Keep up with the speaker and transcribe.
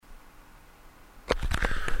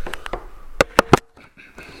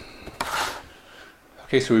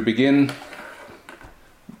Okay, so we begin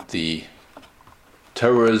the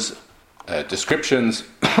Torah's descriptions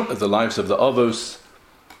of the lives of the Avos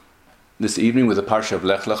this evening with the parsha of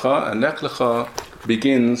Lech Lecha, and Lech Lecha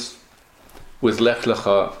begins with Lech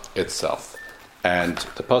Lecha itself. And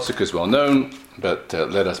the pasuk is well known, but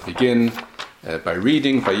let us begin by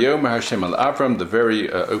reading Vayomer Hashem al Avram, the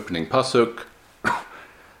very opening pasuk.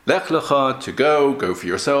 Lech Lecha, to go for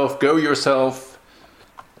yourself, go yourself.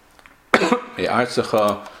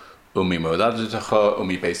 Me'artzecha umi moladetecha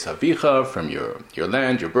umi beis avicha, from your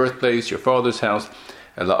land, your birthplace, your father's house,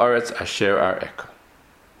 el haaretz asher areka.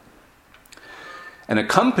 And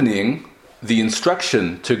accompanying the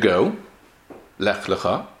instruction to go, Lech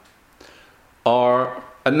Lecha, are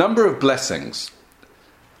a number of blessings,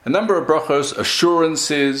 a number of brachos,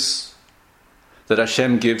 assurances that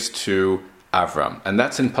Hashem gives to Avram, and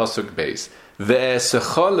that's in pasuk beis.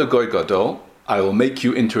 Ve'esecha legoy gadol, I will make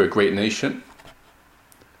you into a great nation.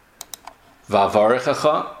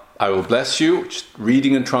 Va'avarechecha, I will bless you, just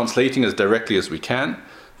reading and translating as directly as we can.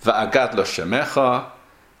 Va'agad lo shemecha,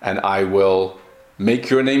 and I will make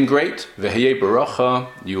your name great. Ve'heye baracha,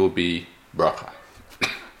 you will be bracha.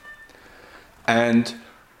 And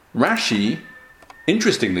Rashi,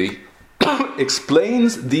 interestingly,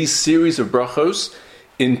 explains these series of brachos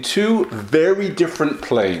in two very different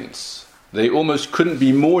planes. They almost couldn't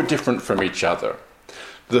be more different from each other.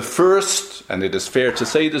 The first, and it is fair to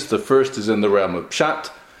say this, the first is in the realm of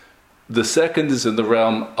pshat, the second is in the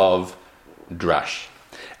realm of drash.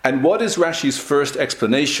 And what is Rashi's first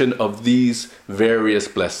explanation of these various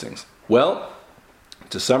blessings? Well,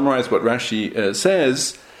 to summarize what Rashi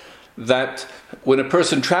says, that when a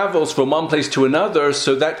person travels from one place to another,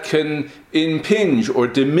 so that can impinge or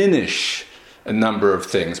diminish a number of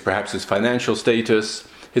things, perhaps his financial status,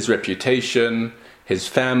 his reputation, his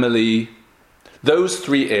family, those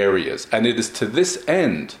three areas. And it is to this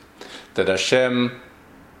end that Hashem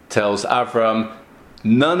tells Avram,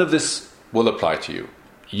 none of this will apply to you.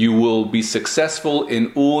 You will be successful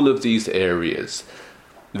in all of these areas.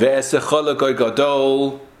 Ve'esecha legoy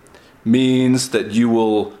gadol means that you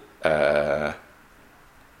will have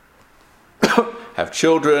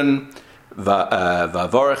children.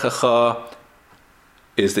 Va'avarechecha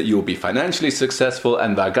is that you will be financially successful,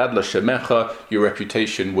 and va'agad lo shemecha, your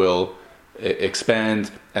reputation will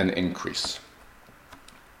expand and increase.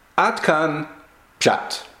 Ad kan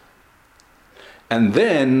pshat. And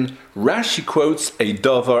then Rashi quotes a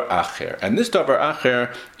davar acher, and this davar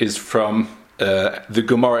acher is from the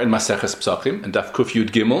Gemara in Maseches Psachim and Daf Kuf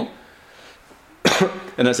Yud Gimel.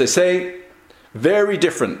 And as I say, very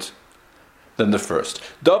different than the first.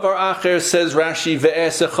 Davar acher, says Rashi,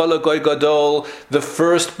 ve'esecha legoy gadol, the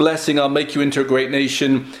first blessing, I'll make you into a great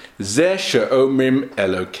nation, zeh she'omrim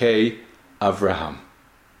Elokei Avraham.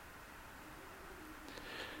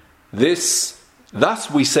 Thus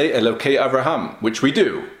we say Elokei Avraham, which we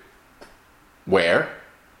do. Where?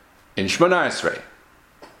 In Shana Esrei.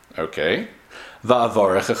 Okay.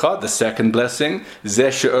 Va'avarechecha, the second blessing,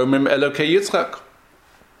 zeh she'omrim Elokei Yitzchak.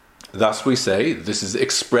 Thus we say, this is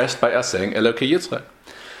expressed by us saying Elokei Yitzchak.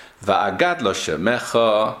 Va'agad lo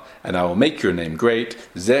shemecha, and I will make your name great.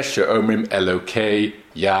 Zeh she'omrim Elokei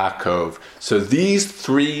Yaakov. So these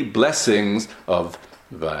three blessings of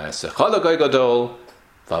Va'esecha legoy gadol,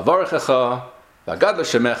 Va'avarechecha, Va'agad lo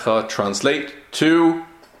shemecha translate to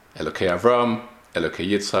Elokei Avram, Elokei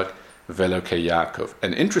Yitzchak, Ve'elokei Yaakov.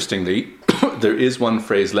 And interestingly, there is one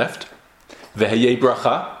phrase left, Ve'heye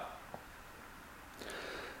bracha.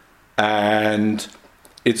 And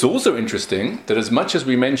it's also interesting that as much as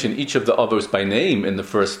we mention each of the Avos by name in the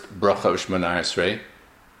first bracha of Shemona Esrei,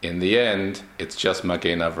 in the end, it's just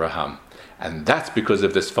Magen Avraham. And that's because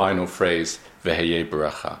of this final phrase, Veheye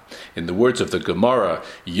Bracha. In the words of the Gemara,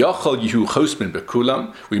 Yachal Yehu Chosmin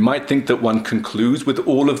Bekulam, we might think that one concludes with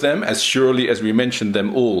all of them, as surely as we mentioned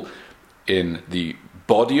them all in the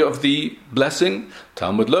body of the blessing.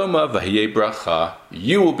 Talmud Loma, Veheye Bracha,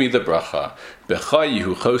 you will be the bracha. Becha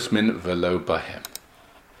Yehu Chosmin Velo Bahem.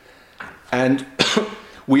 And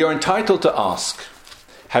we are entitled to ask,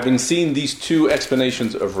 having seen these two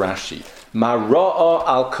explanations of Rashi, Ma ra'a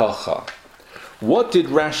al kacha, what did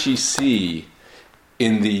Rashi see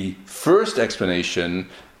in the first explanation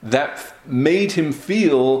that made him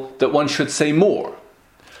feel that one should say more?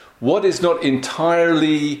 What is not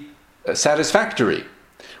entirely satisfactory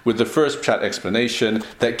with the first pshat explanation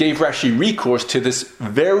that gave Rashi recourse to this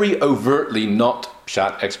very overtly not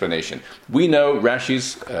pshat explanation? We know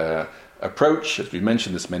Rashi's approach, as we've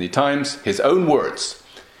mentioned this many times, his own words.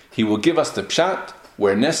 He will give us the pshat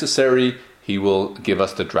where necessary. he will give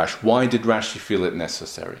us the drash. Why did Rashi feel it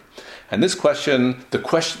necessary? And this question,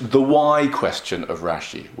 the why question of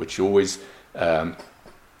Rashi, which always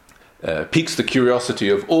piques the curiosity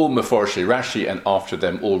of all Mefarshei Rashi and after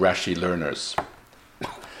them all Rashi learners.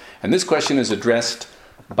 And this question is addressed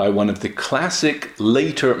by one of the classic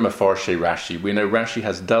later Mefarshei Rashi. We know Rashi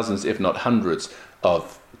has dozens, if not hundreds,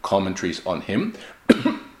 of commentaries on him.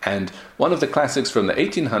 And one of the classics from the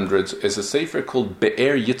 1800s is a sefer called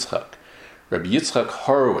Be'er Yitzchak, Rabbi Yitzchak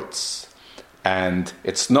Horowitz. And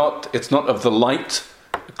it's not of the light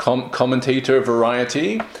commentator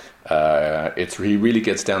variety. He really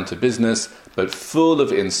gets down to business, but full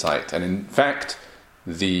of insight. And in fact,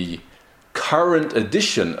 the current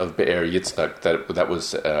edition of Be'er Yitzchak that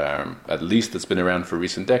was at least that's been around for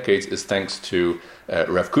recent decades is thanks to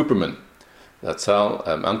Rav Cooperman. That's how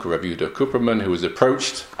Uncle Rav Yehuda Cooperman, who was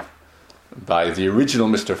approached by the original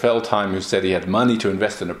Mr. Feldheim, who said he had money to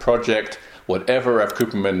invest in a project. Whatever Rav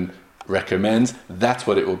Cooperman recommends, that's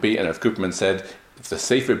what it will be. And Rav Cooperman said, if the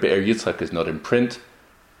Sefer Be'er Yitzchak is not in print,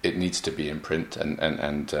 it needs to be in print,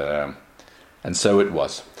 and so it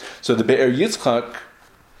was. So the Be'er Yitzchak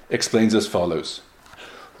explains as follows: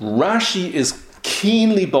 Rashi is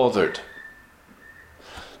keenly bothered,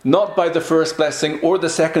 not by the first blessing or the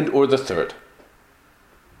second or the third,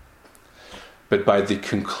 but by the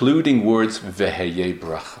concluding words Veheye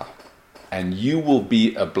bracha, and you will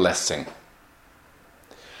be a blessing,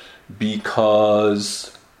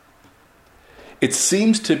 because it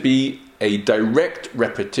seems to be a direct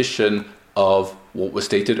repetition of what was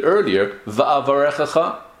stated earlier,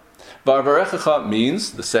 Va'avarechacha. Va'avarechacha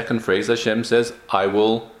means, the second phrase Hashem says, I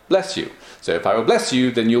will bless you. So if I will bless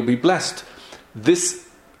you, then you'll be blessed. This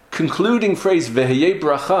concluding phrase, Veheye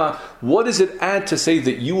bracha, what does it add to say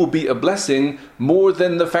that you will be a blessing more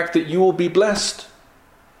than the fact that you will be blessed?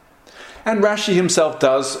 And Rashi himself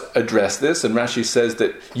does address this, and Rashi says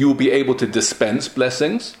that you will be able to dispense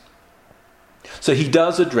blessings. So he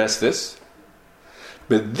does address this,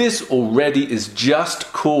 but this already is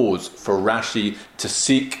just cause for Rashi to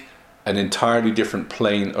seek an entirely different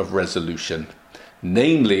plane of resolution.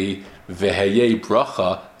 Namely, Veheye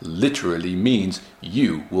bracha literally means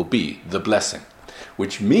you will be the blessing,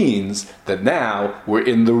 which means that now we're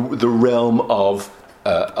in the realm of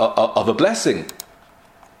a blessing.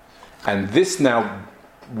 And this now,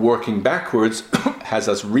 working backwards, has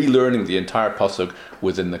us relearning the entire pasuk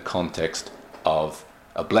within the context of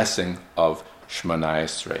a blessing of Shemona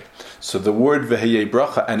Esrei. So the word Veheye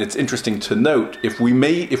bracha, and it's interesting to note, if we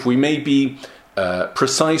may be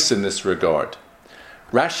precise in this regard,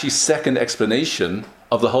 Rashi's second explanation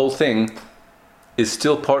of the whole thing is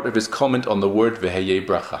still part of his comment on the word Veheye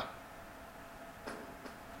bracha.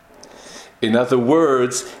 In other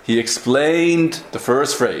words, he explained the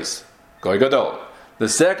first phrase, Goy Gadol, the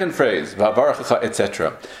second phrase, Va'avarechacha,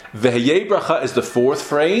 etc. Veheye bracha is the fourth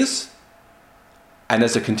phrase, and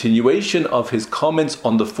as a continuation of his comments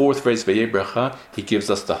on the fourth phrase, Veheye bracha, he gives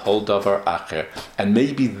us the whole davar acher. And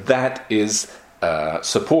maybe that is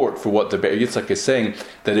support for what the Be'er Yitzchak is saying,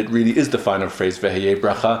 that it really is the final phrase, Veheye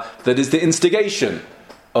bracha, that is the instigation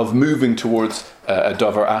of moving towards a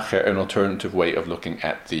davar acher, an alternative way of looking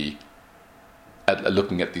at these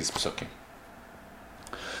psukim.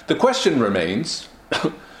 The question remains,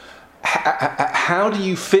 how do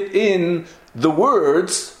you fit in the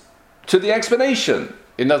words to the explanation?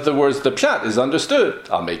 In other words, the pshat is understood.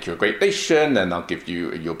 I'll make you a great nation, and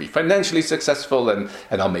you'll be financially successful, and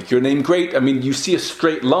I'll make your name great. I mean, you see a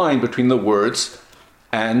straight line between the words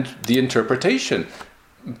and the interpretation.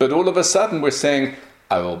 But all of a sudden we're saying,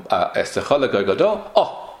 thus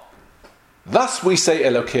we say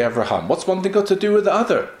Elokei Avraham. What's one thing got to do with the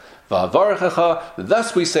other? Thus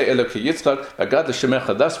we say Elokei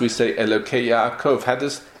Yitzchak, thus we say Elokei Yaakov.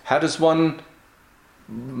 How does one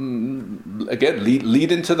again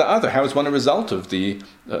lead into the other? How is one a result of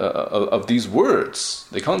of these words?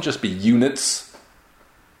 They can't just be units.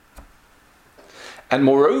 And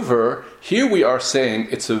moreover, here we are saying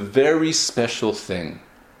it's a very special thing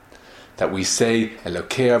that we say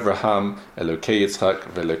Elokei Avraham, Elokei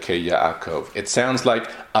Yitzchak, Elokei Yaakov. It sounds like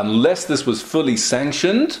unless this was fully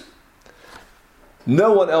sanctioned,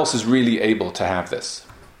 no one else is really able to have this.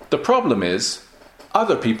 The problem is,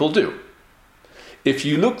 other people do. If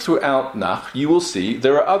you look throughout Nach, you will see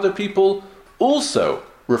there are other people also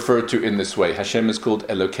referred to in this way. Hashem is called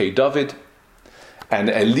Elokei David, and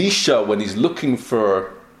Elisha, when he's looking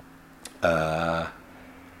for, where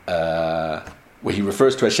he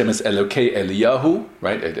refers to Hashem as Elokei Eliyahu,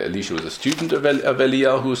 right? Elisha was a student of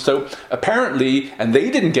Eliyahu. So apparently, and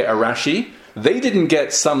they didn't get a Rashi, they didn't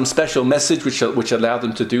get some special message which allowed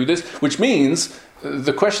them to do this, which means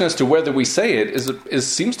the question as to whether we say it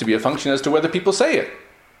seems to be a function as to whether people say it.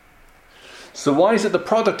 So why is it the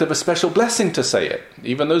product of a special blessing to say it?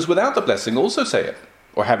 Even those without the blessing also say it,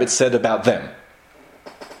 or have it said about them.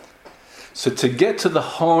 So to get to the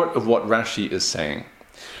heart of what Rashi is saying,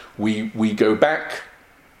 we go back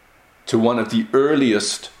to one of the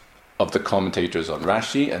earliest of the commentators on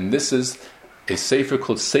Rashi, and this is a sefer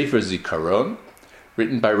called Sefer Zikaron,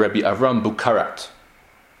 written by Rabbi Avram Bukarat,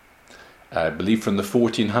 I believe from the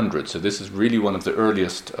 1400s. So this is really one of the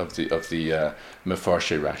earliest of the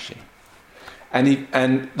Mefarshei Rashi.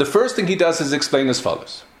 And the first thing he does is explain as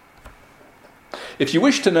follows. If you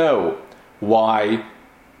wish to know why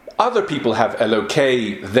other people have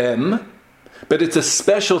Elokei, them, but it's a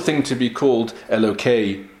special thing to be called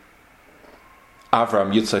Elokei,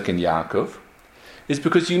 Avram, Yitzchak, and Yaakov, is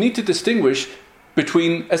because you need to distinguish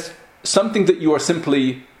between something that you are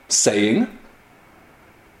simply saying,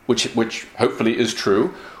 which hopefully is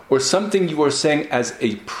true, or something you are saying as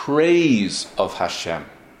a praise of Hashem.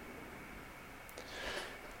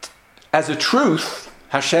 As a truth,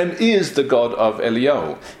 Hashem is the God of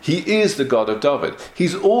Eliyahu. He is the God of David.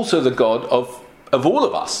 He's also the God of all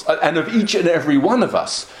of us, and of each and every one of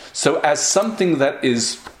us. So as something that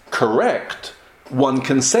is correct, one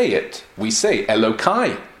can say it. We say,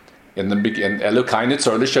 Elokai. In the beginning, Elokai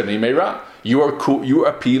nitzor l'shani meira. You are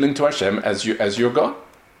appealing to Hashem as your God.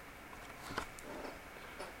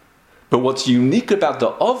 But what's unique about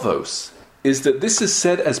the Avos is that this is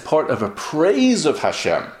said as part of a praise of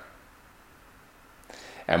Hashem.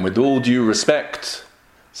 And with all due respect,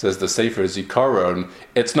 says the Sefer Zikaron,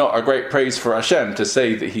 it's not a great praise for Hashem to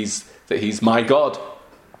say that he's my God.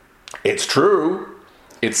 It's true.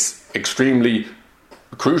 It's extremely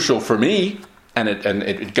crucial for me, and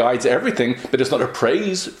it guides everything. But it's not a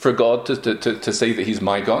praise for God to say that he's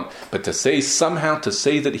my God. But to say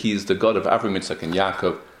that he is the God of Avraham, Yitzchak, and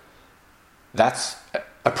Yaakov, that's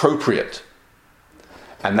appropriate,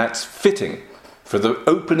 and that's fitting for the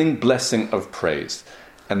opening blessing of praise.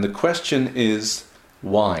 And the question is,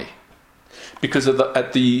 why? Because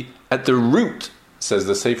at the root, says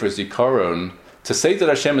the Sefer Zikaron, to say that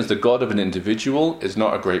Hashem is the God of an individual is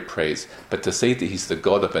not a great praise, but to say that he's the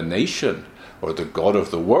God of a nation, or the God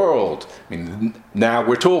of the world, I mean, now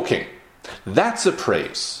we're talking. That's a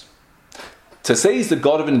praise. To say he's the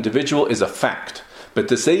God of an individual is a fact, but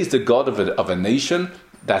to say he's the God of a nation,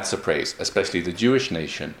 that's a praise, especially the Jewish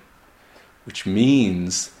nation. Which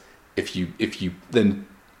means, if you then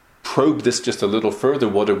probe this just a little further,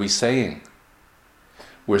 what are we saying?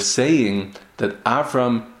 We're saying that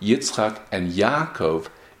Avram, Yitzchak, and Yaakov,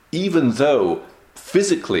 even though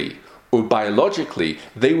physically or biologically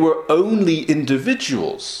they were only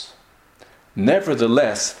individuals,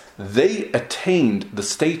 nevertheless they attained the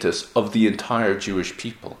status of the entire Jewish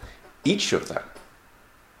people, each of them.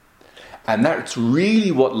 And that's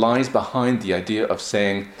really what lies behind the idea of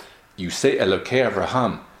saying, you say Elokei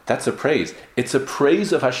Avraham, that's a praise. It's a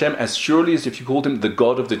praise of Hashem as surely as if you called him the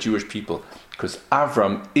God of the Jewish people. Because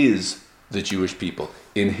Avram is the Jewish people.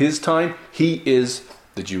 In his time, he is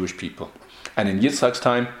the Jewish people. And in Yitzchak's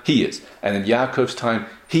time, he is. And in Yaakov's time,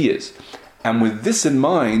 he is. And with this in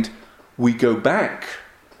mind, we go back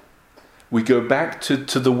to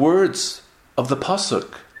the words of the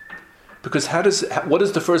Pasuk. Because what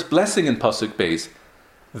is the first blessing in Pasuk Beis?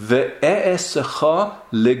 Ve'esecha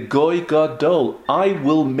legoy gadol. I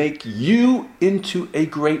will make you into a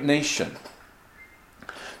great nation.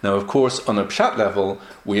 Now, of course, on a pshat level,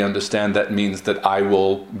 we understand that means that I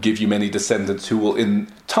will give you many descendants who will in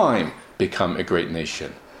time become a great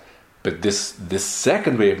nation. But this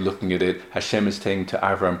second way of looking at it, Hashem is saying to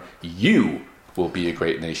Avram, you will be a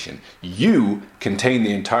great nation. You contain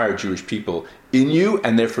the entire Jewish people in you,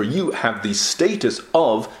 and therefore you have the status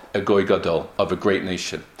of a goy gadol, of a great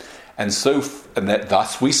nation. And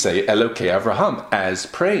thus we say Elokei Avraham as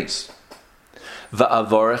praise.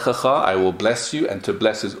 Va'avarechacha, I will bless you, and to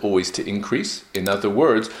bless is always to increase. In other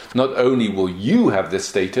words, not only will you have this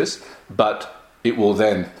status, but it will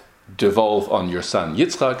then devolve on your son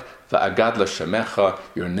Yitzchak. Va'agad l'shemecha,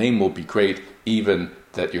 your name will be great, even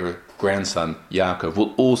that your grandson Yaakov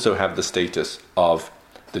will also have the status of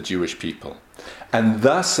the Jewish people. And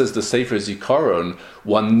thus, as the Sefer Zikaron,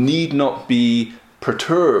 one need not be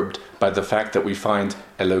perturbed by the fact that we find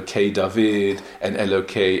Elokei David and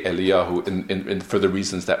Elokei Eliyahu for the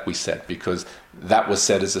reasons that we said, because that was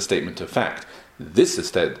said as a statement of fact. This is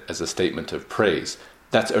said as a statement of praise.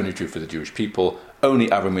 That's only true for the Jewish people. Only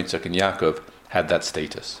Avraham, Yitzchak, and Yaakov had that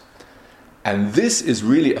status. And this is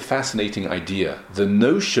really a fascinating idea. The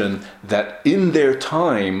notion that in their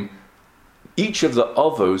time, each of the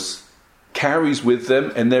Avos carries with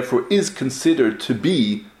them and therefore is considered to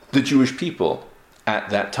be the Jewish people at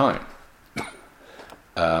that time.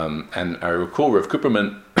 And I recall Rav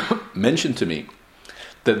Kupperman mentioned to me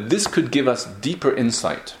that this could give us deeper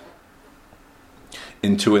insight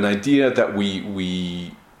into an idea that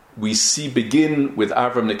we see begin with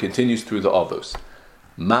Avram that continues through the Avos.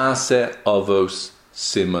 Maaseh Avos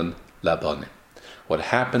Simon Labanim. What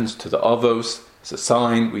happens to the Avos is a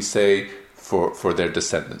sign, we say, for their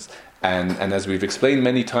descendants. And as we've explained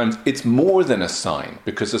many times, it's more than a sign,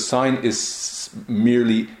 because a sign is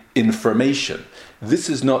merely information. This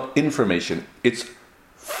is not information, it's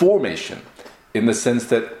formation, in the sense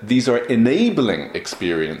that these are enabling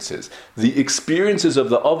experiences. The experiences of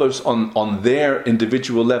the others on their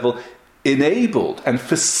individual level enabled and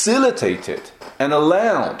facilitated and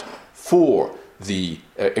allowed for the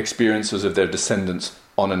experiences of their descendants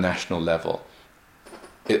on a national level.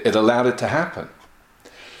 It allowed it to happen.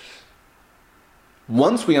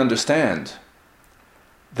 Once we understand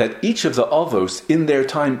that each of the Avos in their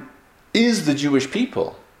time is the Jewish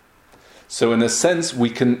people, so in a sense we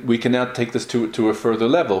can now take this to a further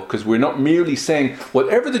level, because we're not merely saying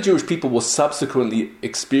whatever the Jewish people will subsequently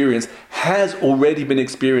experience has already been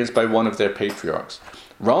experienced by one of their patriarchs.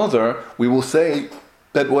 Rather, we will say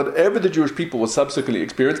that whatever the Jewish people will subsequently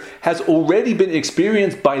experience has already been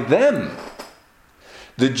experienced by them.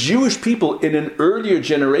 The Jewish people in an earlier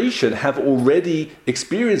generation have already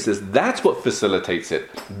experienced this. That's what facilitates it.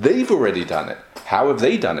 They've already done it. How have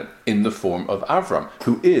they done it? In the form of Avram,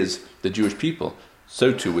 who is the Jewish people.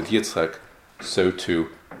 So too with Yitzchak, so too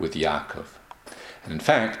with Yaakov. And in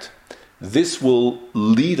fact, this will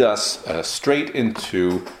lead us straight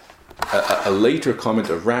into a later comment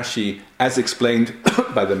of Rashi, as explained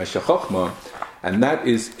by the Meshech Chochmah, and that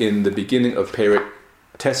is in the beginning of Perek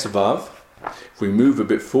Tesvav. If we move a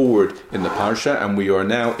bit forward in the Parsha, and we are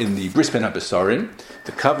now in the Bris Ben HaBesarim,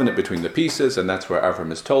 the covenant between the pieces, and that's where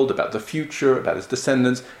Avram is told about the future, about his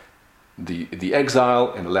descendants, the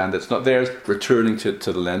exile in a land that's not theirs, returning to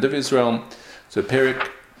the land of Israel. So Perek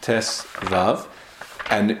Tesvav,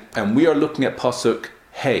 and we are looking at Pasuk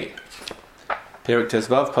Hey. Perek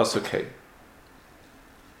Tesvav, Pasuk Hey.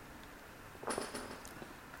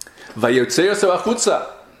 Vayotzei oso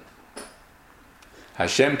achutza.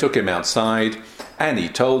 Hashem took him outside, and he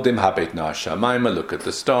told him, Habet na shamayma, look at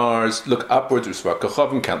the stars, look upwards, usvar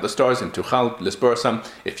kochavim, count the stars, and tuchal lisborsam,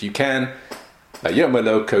 if you can.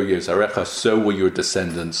 Vayomelo ko yezarecha, so will your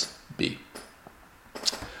descendants be.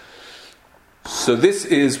 So this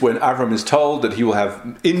is when Avram is told that he will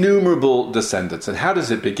have innumerable descendants. And how does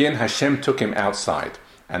it begin? Hashem took him outside.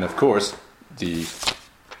 And of course, the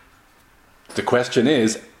question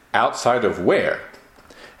is, outside of where?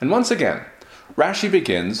 And once again, Rashi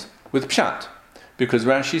begins with Pshat, because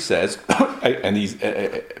Rashi says, and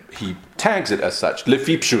he tags it as such,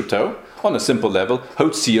 Lefi Pshuto, on a simple level,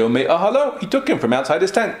 Hotzio me ahalo, he took him from outside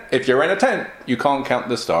his tent. If you're in a tent, you can't count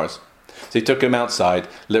the stars. So he took him outside,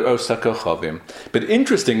 Le'osa kochavim. But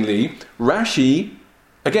interestingly, Rashi,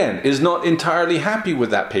 again, is not entirely happy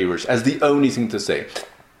with that Perush as the only thing to say.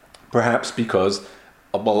 Perhaps because,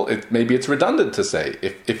 maybe it's redundant to say,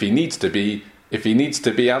 if he needs to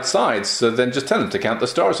be outside, so then just tell him to count the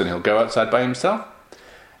stars and he'll go outside by himself.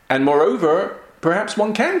 And moreover, perhaps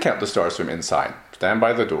one can count the stars from inside. Stand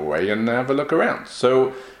by the doorway and have a look around.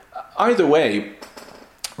 So either way,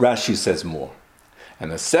 Rashi says more.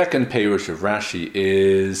 And the second Perush of Rashi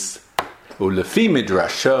is Ulefi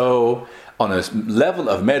Midrasho, on a level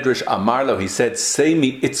of Medrash Amarlo, he said,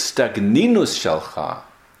 Seimi itstagninus shalcha.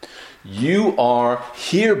 You are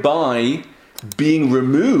hereby being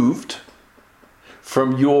removed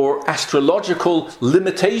from your astrological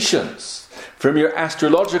limitations, from your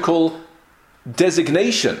astrological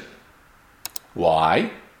designation. Why?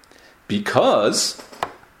 Because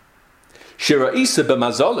Shira'isa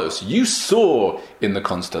b'mazalos, you saw in the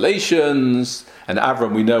constellations, and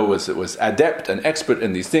Avram we know was adept and expert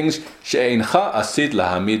in these things, she'eincha asid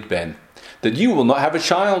lahamid ben, that you will not have a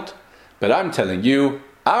child. But I'm telling you,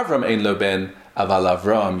 Avram ein lo ben, aval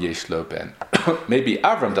Avram yesh lo ben. Maybe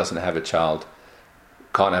Avram doesn't have a child,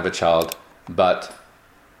 can't have a child, but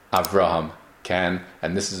Avraham can,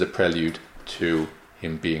 and this is a prelude to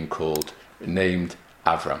him being named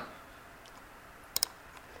Avram.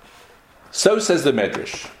 So says the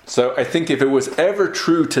Medrash. So I think if it was ever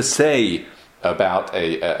true to say about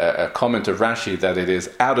a comment of Rashi that it is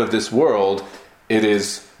out of this world, it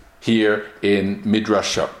is here in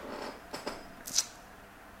Midrasha.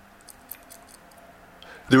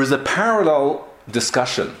 There is a parallel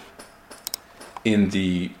discussion in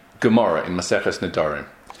the Gemara in Maseches Nedarim,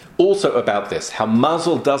 also about this, how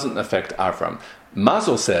Mazel doesn't affect Avram.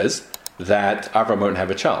 Mazel says, that Avram won't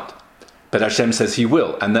have a child. But Hashem says he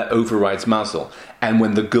will, and that overrides Mazel. And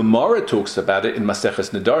when the Gemara talks about it in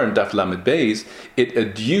Maseches Nedarim, Daf Lamed Beis, it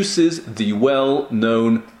adduces the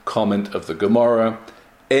well-known comment of the Gemara,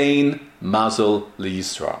 Ein Mazel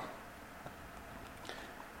liYisrael.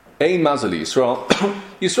 Ein Mazel liYisrael.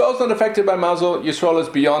 Yisrael is not affected by Mazel. Yisrael is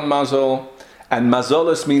beyond Mazel. And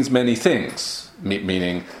Mazolos means many things.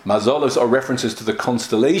 Meaning, Mazolos are references to the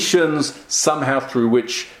constellations, somehow through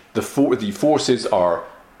which the forces are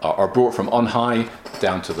brought from on high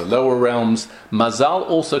down to the lower realms. Mazal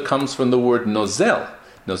also comes from the word nozel.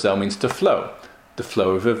 Nozel means to flow. The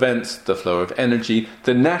flow of events, the flow of energy,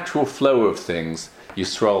 the natural flow of things.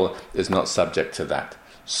 Yisrael is not subject to that.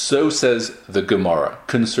 So says the Gemara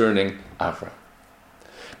concerning Avram.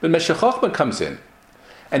 But Meshech Chochmah comes in,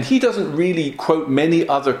 and he doesn't really quote many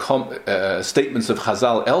other statements of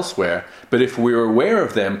Chazal elsewhere, but if we're aware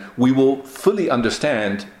of them, we will fully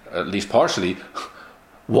understand, at least partially,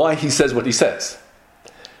 why he says what he says.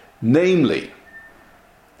 Namely,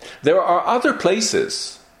 there are other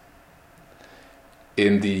places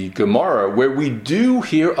in the Gemara where we do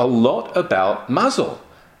hear a lot about Mazel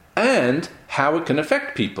and how it can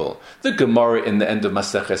affect people. The Gemara in the end of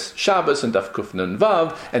Maseches Shabbos and Daf Kuf Nun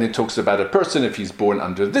Vav, and it talks about a person, if he's born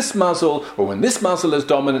under this Mazel, or when this Mazel is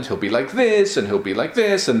dominant, he'll be like this, and he'll be like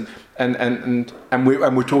this, and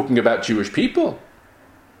we're talking about Jewish people.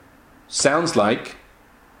 Sounds like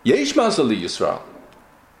Yesh Mazel Yisrael.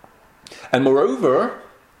 And moreover,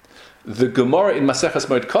 the Gemara in Maseches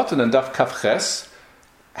Moed Katan and Daf Kaf Ches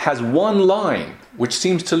has one line which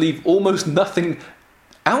seems to leave almost nothing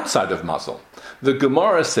outside of Mazel. The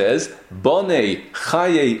Gemara says, Bonei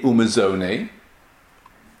Chaye Umezone,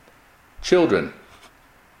 children,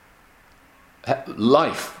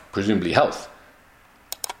 life, presumably health,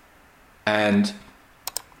 and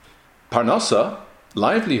Parnasa,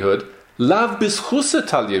 livelihood, Lav Bischusa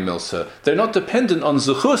Talye Milsa. They're not dependent on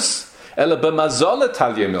Zuchus, Ela B'Mazala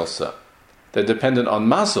Talye Milsa. They're dependent on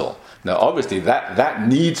Mazel. Now, obviously, that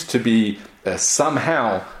needs to be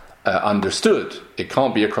somehow understood. It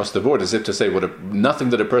can't be across the board, as if to say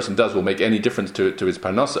nothing that a person does will make any difference to his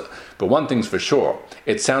parnasa. But one thing's for sure,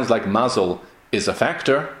 it sounds like Mazel is a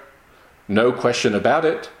factor, no question about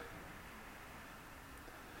it.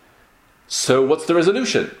 So what's the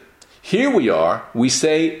resolution? Here we are, we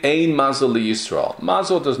say, Ein Mazel liYisrael.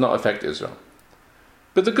 Mazel does not affect Israel.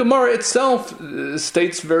 But the Gemara itself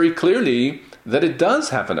states very clearly that it does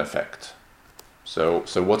have an effect. So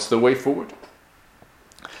what's the way forward?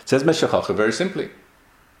 It says Meshech Chochmah very simply.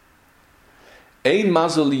 Ein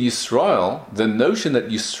Mazel liYisrael, the notion that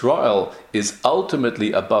Yisrael is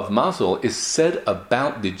ultimately above Mazel, is said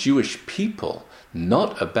about the Jewish people,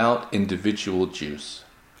 not about individual Jews.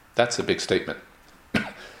 That's a big statement.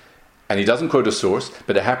 And he doesn't quote a source,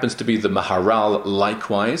 but it happens to be the Maharal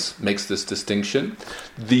likewise makes this distinction.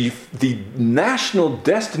 The national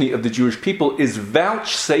destiny of the Jewish people is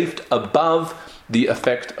vouchsafed above the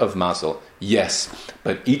effect of Mazel. Yes,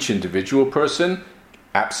 but each individual person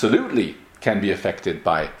absolutely can be affected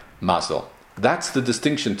by Mazel. That's the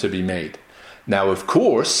distinction to be made. Now, of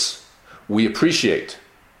course, we appreciate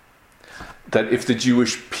that if the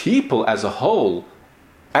Jewish people as a whole,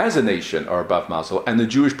 as a nation, are above Mazel, and the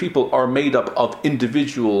Jewish people are made up of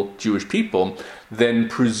individual Jewish people, then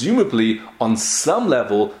presumably, on some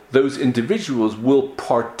level, those individuals will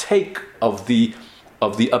partake of the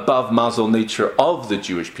above Mazel nature of the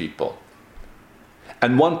Jewish people.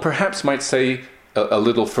 And one perhaps might say a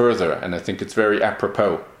little further, and I think it's very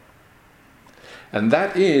apropos. And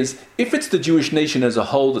that is, if it's the Jewish nation as a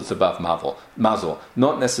whole that's above Mazel,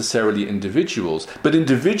 not necessarily individuals, but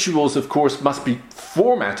individuals, of course, must be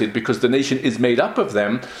formatted because the nation is made up of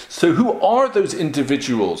them. So who are those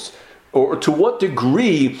individuals? Or to what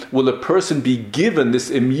degree will a person be given this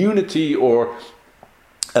immunity or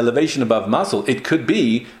elevation above Mazel? It could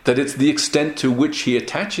be that it's the extent to which he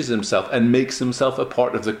attaches himself and makes himself a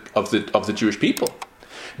part of the Jewish people.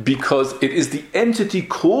 Because it is the entity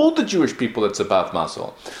called the Jewish people that's above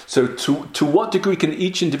Mazel. So to what degree can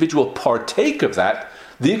each individual partake of that?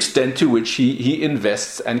 The extent to which he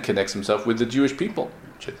invests and connects himself with the Jewish people,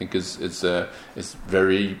 which I think is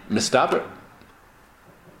very mistaber.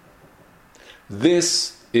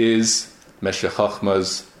 This is Meshech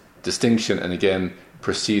Chochmah's distinction, and again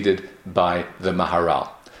preceded by the Maharal.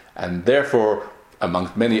 And therefore,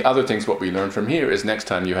 among many other things, what we learn from here is next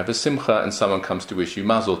time you have a simcha and someone comes to wish you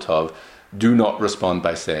Mazel Tov, do not respond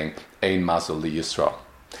by saying Ein Mazel liYisrael,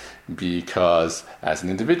 because as an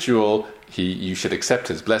individual, you should accept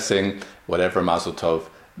his blessing, whatever Mazel Tov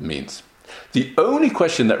means. The only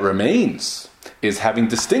question that remains is having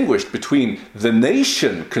distinguished between the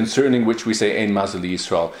nation concerning which we say Ein Mazel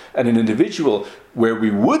Yisrael and an individual where we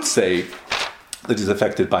would say that is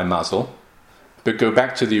affected by Mazel, but go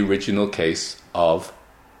back to the original case of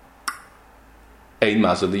Ein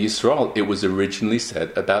Mazel Yisrael. It was originally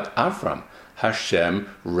said about Avram. Hashem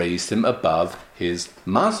raised him above his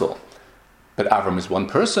Mazel. But Avram is one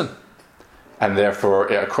person. And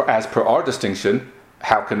therefore, as per our distinction,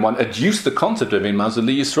 how can one adduce the concept of Ein Mazel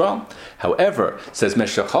Yisrael? However, says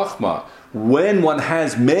Meshech Chochmah, when one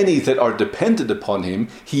has many that are dependent upon him,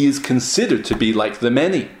 he is considered to be like the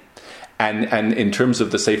many. And in terms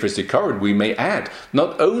of the Sefer Zikaron, we may add,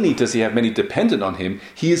 not only does he have many dependent on him,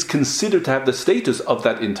 he is considered to have the status of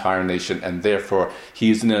that entire nation, and therefore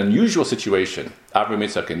he is in an unusual situation. Avraham,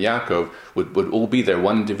 Yitzchak, and Yaakov would all be there,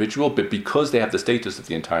 one individual, but because they have the status of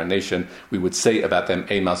the entire nation, we would say about them,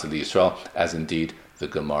 Ein Mazel Yisrael, as indeed the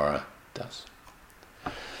Gemara does.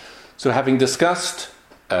 So having discussed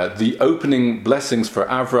the opening blessings for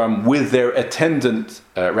Avram with their attendant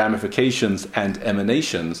ramifications and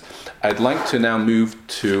emanations, I'd like to now move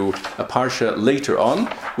to a parsha later on,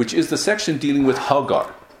 which is the section dealing with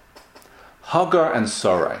Hagar and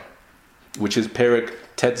Sarai, which is Perek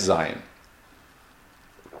Tet Zayin.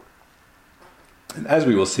 And as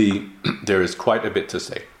we will see, there is quite a bit to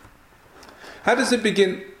say. How does it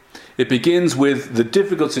begin? It begins with the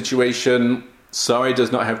difficult situation. Sarai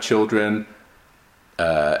does not have children.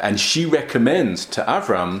 And she recommends to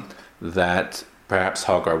Avram that perhaps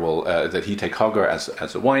Hagar will, that he take Hagar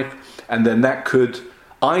as a wife, and then that could,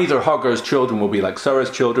 either Hagar's children will be like Sarah's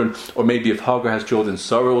children, or maybe if Hagar has children,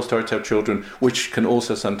 Sarah will start to have children, which can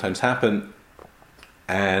also sometimes happen,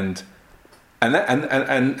 and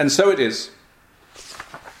so it is.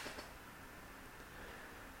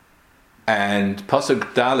 And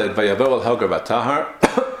Pasuk Daled Vayavo al Hagar Vatahar.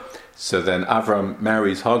 So then Avram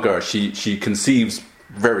marries Hagar. She conceives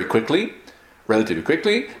very quickly, relatively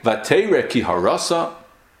quickly. Vateire ki harasa,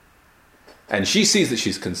 and she sees that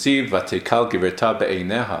she's conceived. Vatekal giverta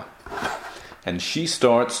be'eineha, and she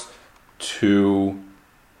starts to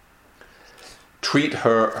treat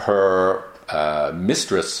her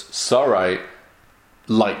mistress Sarai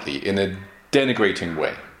lightly, in a denigrating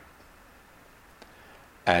way.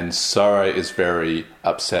 And Sarai is very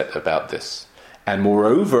upset about this. And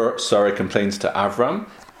moreover, Sarai complains to Avram,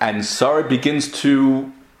 and Sarai begins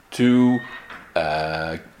to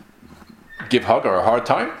give Hagar a hard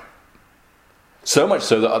time. So much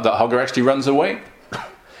so that Hagar actually runs away.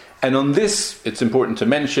 And on this, it's important to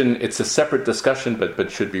mention, it's a separate discussion,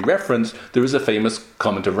 but should be referenced, there is a famous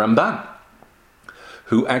comment of Ramban,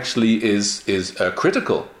 who actually is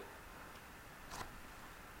critical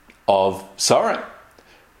of Sarai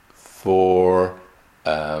for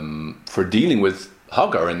dealing with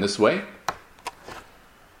Hagar in this way.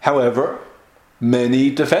 However, many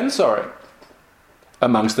defend Sarai.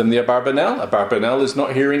 Amongst them the Abarbanel. Abarbanel is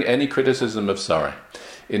not hearing any criticism of Sarai.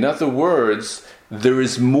 In other words, there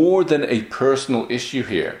is more than a personal issue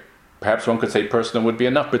here. Perhaps one could say personal would be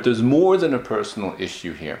enough, but there's more than a personal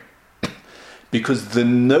issue here. Because the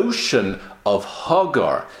notion of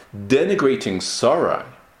Hagar denigrating Sarai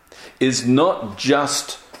is not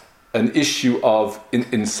just an issue of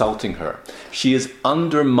insulting her. She is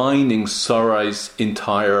undermining Sarai's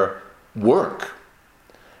entire work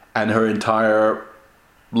and her entire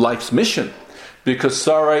life's mission, because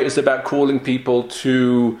Sarai is about calling people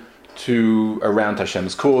to around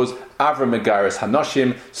Hashem's cause. Avram megaris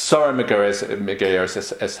hanoshim, Sarai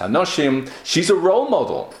megaris es hanoshim. She's a role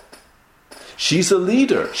model. She's a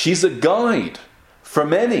leader. She's a guide for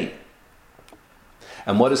many.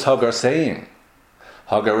 And what is Hagar saying?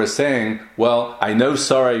 Hagar is saying, well, I know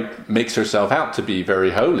Sarai makes herself out to be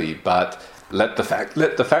very holy, but let the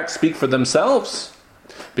facts speak for themselves.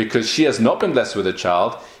 Because she has not been blessed with a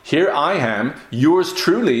child. Here I am, yours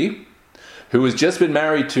truly, who has just been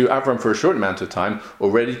married to Avram for a short amount of time,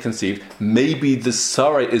 already conceived. Maybe the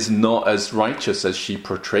Sarai is not as righteous as she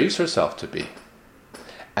portrays herself to be.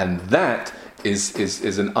 And that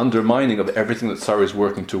is an undermining of everything that Sarai is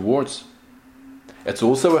working towards. It's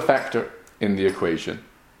also a factor in the equation.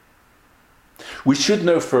 We should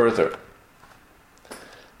know further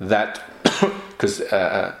that because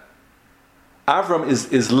Avram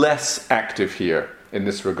is less active here in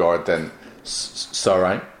this regard than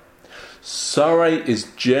Sarai. Sarai is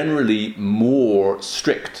generally more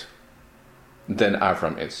strict than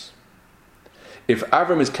Avram is. If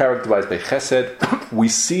Avram is characterized by chesed, we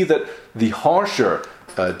see that the harsher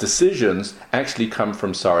decisions actually come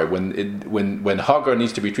from Sarai. When Hagar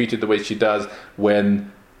needs to be treated the way she does,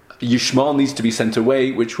 when Yishmael needs to be sent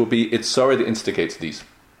away, which will be, it's Sarai that instigates these.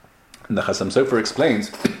 And the Chasam Sofer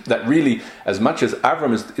explains that really, as much as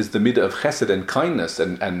Avram is the midah of chesed and kindness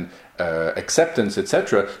and acceptance,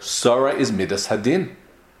 etc., Sarah is midas hadin.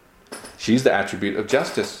 She's the attribute of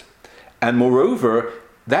justice. And moreover,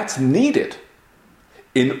 that's needed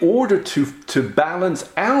in order to balance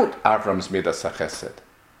out Avram's midas chesed.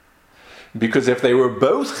 Because if they were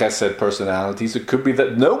both chesed personalities, it could be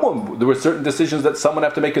that there were certain decisions that someone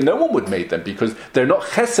had to make and no one would make them, because they're not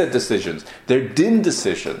chesed decisions, they're din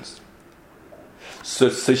decisions.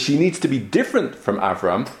 So she needs to be different from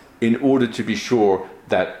Avram in order to be sure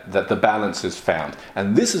that the balance is found.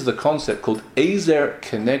 And this is the concept called Ezer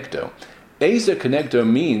Kenegdo. Ezer Kenegdo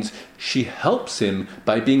means she helps him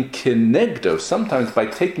by being Kenegdo, sometimes by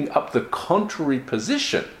taking up the contrary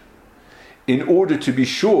position, in order to be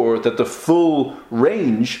sure that the full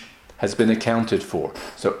range has been accounted for.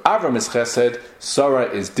 So Avram is chesed,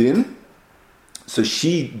 Sarah is din, so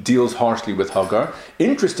she deals harshly with Hagar.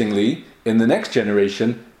 Interestingly, in the next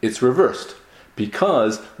generation, it's reversed,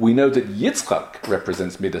 because we know that Yitzchak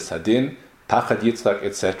represents Midas Hadin, Pachad Yitzchak,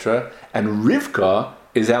 etc., and Rivka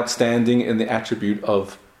is outstanding in the attribute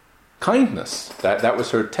of kindness. That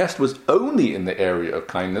was her test, was only in the area of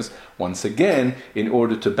kindness, once again, in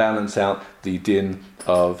order to balance out the din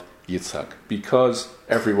of Yitzchak. Because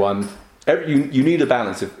you need a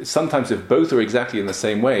balance. Sometimes if both are exactly in the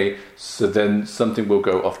same way, so then something will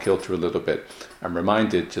go off kilter a little bit. I'm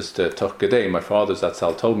reminded, just Toch Gedei, my father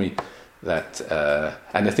Zatzal told me that,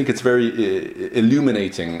 and I think it's very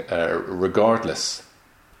illuminating regardless.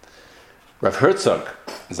 Rav Herzog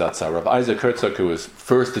Zatzal, Rav Isaac Herzog, who was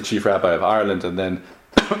first the chief rabbi of Ireland and then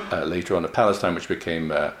later on of Palestine, which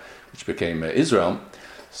became Israel.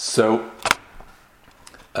 So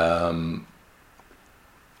at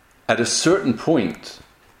a certain point,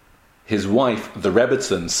 his wife, the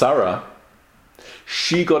Rebbetzin, Sarah,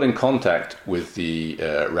 she got in contact with the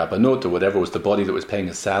Rabbanut, or whatever was the body that was paying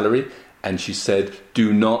his salary, and she said,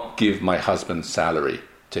 "Do not give my husband's salary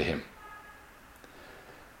to him."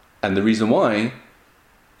 And the reason why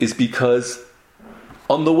is because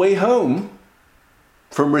on the way home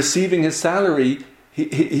from receiving his salary,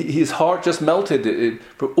 his heart just melted.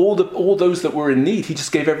 For all those that were in need, he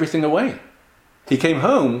just gave everything away. He came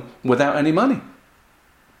home without any money.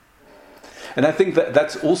 And I think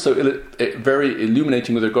that's also very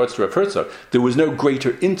illuminating with regards to Rav Herzog. There was no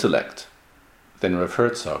greater intellect than Rav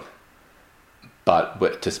Herzog.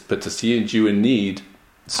 But to see a Jew in need,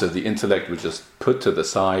 so the intellect was just put to the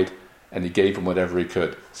side, and he gave him whatever he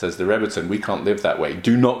could. Says the Rebbetzin, we can't live that way.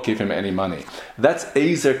 Do not give him any money. That's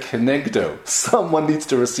Ezer Kenegdo. Someone needs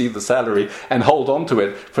to receive the salary and hold on to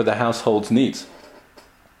it for the household's needs.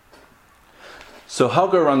 So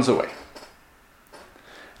Hagar runs away.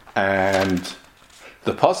 And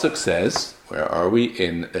the pasuk says, where are we?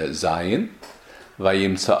 In Zayin,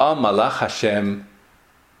 Vayimtsa'a malach Hashem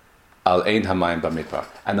al ein hamayim b'midbar.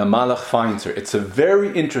 And a malach finds her. It's a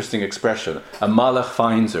very interesting expression. A malach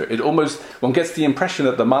finds her. One gets the impression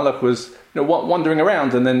that the malach was wandering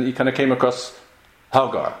around and then he kind of came across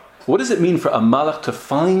Hagar. What does it mean for a malach to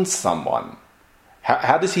find someone?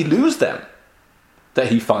 How does he lose them? That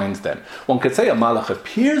he finds them. One could say a malach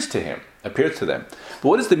appears to them. But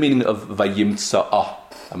what is the meaning of vayimtsa'ah?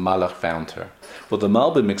 A malach found her. Well, the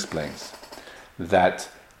Malbim explains that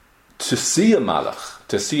to see a malach,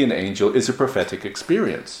 to see an angel, is a prophetic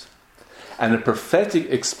experience. And a prophetic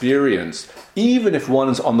experience, even if one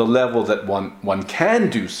is on the level that one can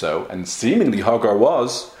do so, and seemingly Hagar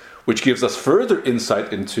was, which gives us further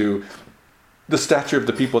insight into the stature of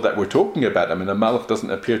the people that we're talking about. I mean, a malach doesn't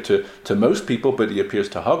appear to most people, but he appears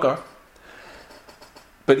to Hagar.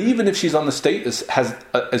 But even if she's on the status,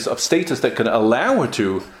 is of status that can allow her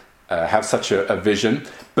to have such a vision,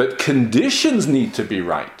 but conditions need to be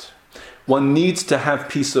right. One needs to have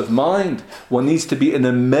peace of mind. One needs to be in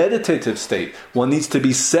a meditative state. One needs to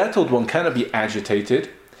be settled. One cannot be agitated.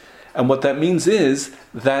 And what that means is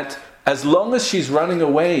that as long as she's running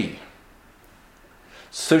away,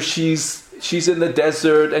 so she's in the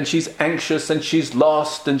desert and she's anxious and she's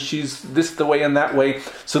lost and she's this the way and that way.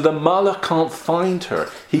 So the malach can't find her.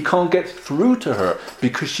 He can't get through to her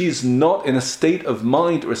because she's not in a state of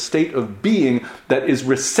mind or a state of being that is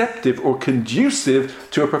receptive or conducive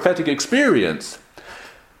to a prophetic experience.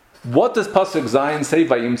 What does Pasuk Zayin say?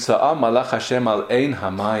 Vayimtsa'a malach Hashem al ein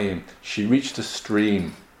hamayim. She reached a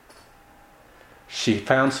stream. She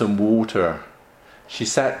found some water. She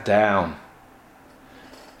sat down.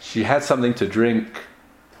 She had something to drink.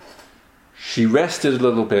 She rested a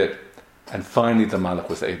little bit, and finally the malach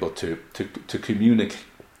was able to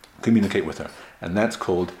communicate with her, and that's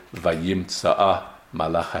called Vayimtsa'a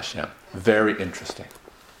malach Hashem. Very interesting.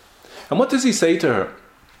 And what does he say to her?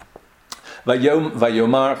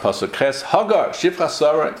 Vayomar pasuk ches Hagar Shifra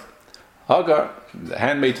Sarai. Hagar, the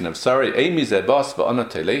handmaiden of Sarai, Emi zebas va'ana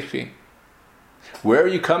telechi. Where are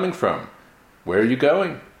you coming from? Where are you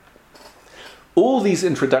going? All these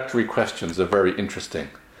introductory questions are very interesting,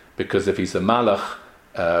 because if he's a malach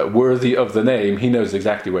worthy of the name, he knows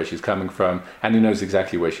exactly where she's coming from, and he knows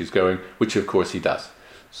exactly where she's going, which of course he does.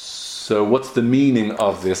 So what's the meaning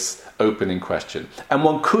of this opening question? And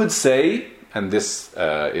one could say, and this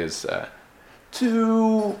is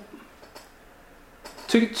to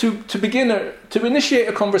begin to initiate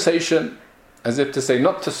a conversation, as if to say,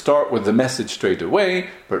 not to start with the message straight away,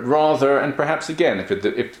 but rather, and perhaps again,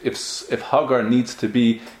 if Hagar needs to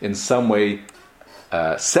be in some way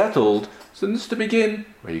settled, so just to begin,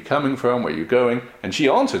 where are you coming from, where are you going? And she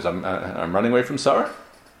answers, I'm running away from Sarah.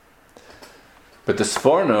 But the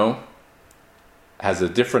Sforno has a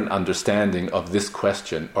different understanding of this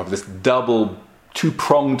question, of this double,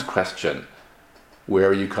 two-pronged question. Where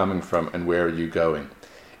are you coming from and where are you going?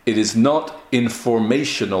 It is not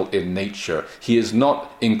informational in nature. He is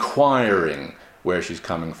not inquiring where she's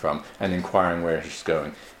coming from and inquiring where she's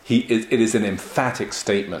going. It is an emphatic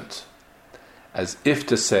statement, as if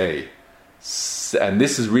to say, and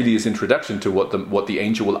this is really his introduction to what the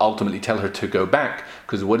angel will ultimately tell her to go back,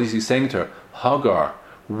 because what is he saying to her? Hagar,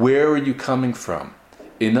 where are you coming from?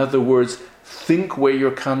 In other words, think where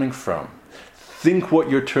you're coming from. Think what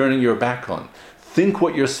you're turning your back on. Think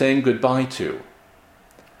what you're saying goodbye to.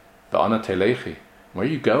 Va'ana telechi. Where are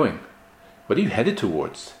you going? What are you headed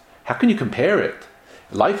towards? How can you compare it?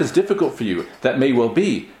 Life is difficult for you. That may well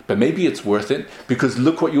be, but maybe it's worth it, because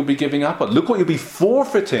look what you'll be giving up on. Look what you'll be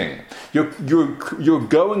forfeiting. You're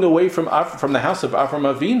going away from the house of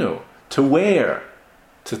Avram Avinu. To where?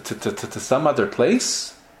 To some other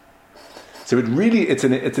place? So it's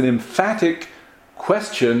an emphatic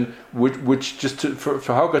question, which just for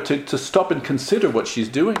Hagar to stop and consider what she's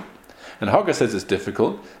doing. And Hagar says it's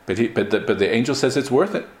difficult, but the angel says it's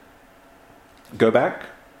worth it. Go back.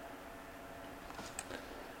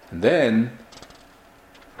 And then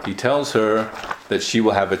he tells her that she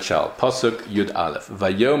will have a child. Pasuk Yud Aleph.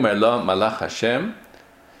 Vayomer la malach Hashem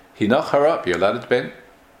hinach hara b'yoladet ben.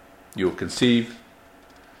 You will conceive.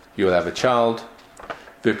 You will have a child.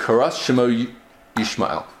 V'karas shemo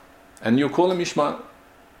Yishmael. And you'll call him Yishmael.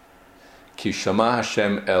 Ki shama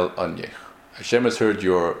Hashem el anyech. Hashem has heard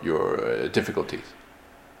your difficulties.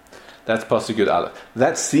 That's Pasuk Yud Aleph.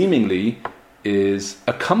 That seemingly is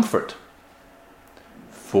a comfort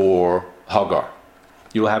for Hagar.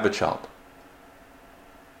 You will have a child.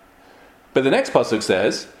 But the next pasuk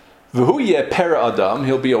says, V'hu yeh pera adam,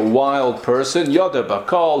 he'll be a wild person, yada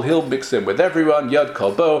bakal, he'll mix in with everyone, yad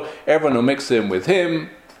kalbo, everyone will mix in with him.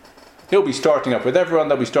 He'll be starting up with everyone,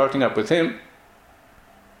 they'll be starting up with him.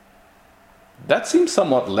 That seems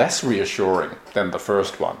somewhat less reassuring than the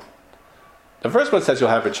first one. The first one says you'll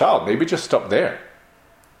have a child, maybe just stop there.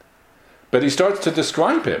 But he starts to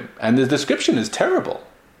describe him, and the description is terrible.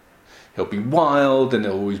 He'll be wild, and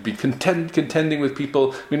he'll always be contending with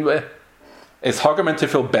people. I mean, is Hagar meant to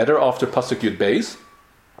feel better after Pasuk Yud Beis?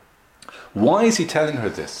 Why is he telling her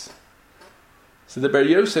this? So the Ber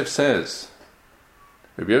Yosef says,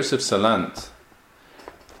 Ber Yosef Salant,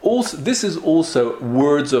 also, this is also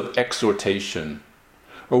words of exhortation,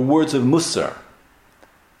 or words of musar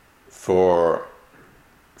for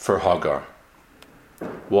Hagar.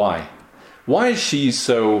 Why? Why is she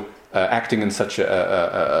so acting in such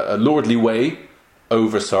a lordly way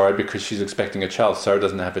over Sarah? Because she's expecting a child. Sarah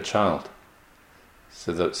doesn't have a child.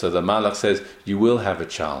 So the Malach says, you will have a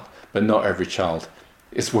child, but not every child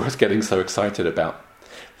is worth getting so excited about.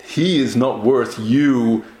 He is not worth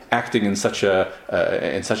you acting in such a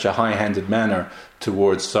high-handed manner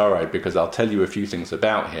towards Sarai, because I'll tell you a few things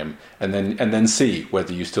about him, and then see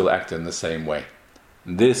whether you still act in the same way.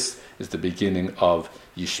 And this is the beginning of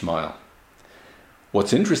Yishmael.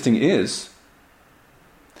 What's interesting is,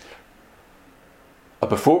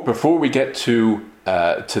 before we get to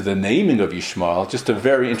the naming of Yishmael, just a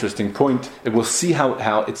very interesting point. We'll see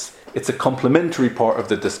how it's a complementary part of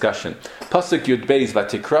the discussion. Pasuk Yud Beis,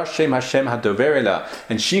 Vatikra Shem Hashem Hadover Ela,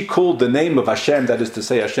 and she called the name of Hashem, that is to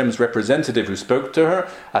say Hashem's representative who spoke to her,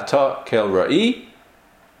 Ata Kel Ra'i,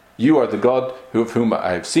 you are the God of whom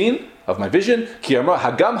I have seen, of my vision. Ki Amar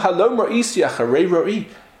Hagam Halom Ra'isi Acharei Ra'i.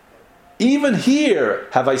 Even here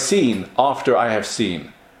have I seen after I have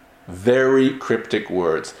seen. Very cryptic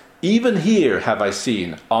words. Even here have I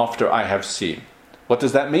seen after I have seen. What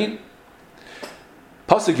does that mean?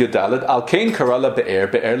 Pasuk Yudalad, Al Kain Karala Be'er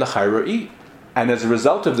L'chai Ra'i. And as a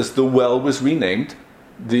result of this, the well was renamed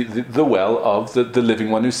the well of the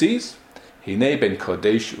living one who sees. Hine ben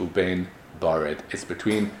Kodesh uben Bared. It's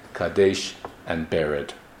between Kadesh and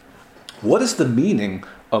Bered. What is the meaning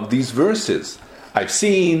of these verses? I've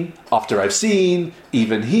seen, after I've seen,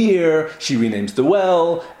 even here, she renames the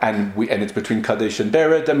well, and it's between Kadesh and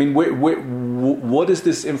Bered. I mean, what is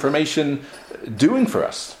this information doing for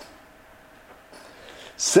us?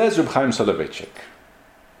 Says Reb Chaim Soloveitchik,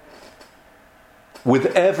 with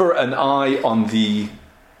ever an eye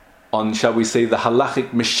on shall we say, the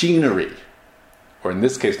halachic machinery, or in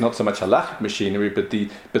this case, not so much halachic machinery, but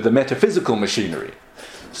the metaphysical machinery.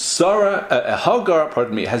 Hagar,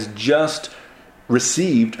 has just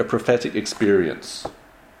received a prophetic experience.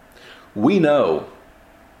 We know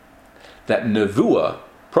that nevuah,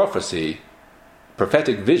 prophecy,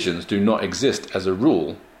 prophetic visions do not exist as a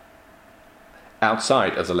rule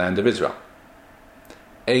outside of the land of Israel.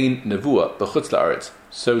 Ein nevuah b'chutz la'aretz.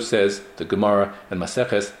 So says the Gemara and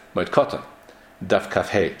Maseches Moed Katan, Daf Kaf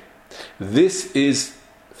Hey. This is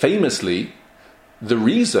famously the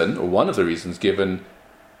reason, or one of the reasons given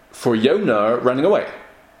for Yonah running away.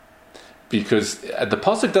 Because the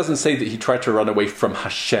pasuk doesn't say that he tried to run away from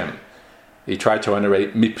Hashem. He tried to run away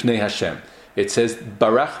mipnei Hashem. It says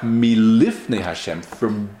barach milifnei Hashem,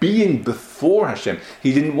 from being before Hashem.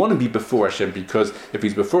 He didn't want to be before Hashem because if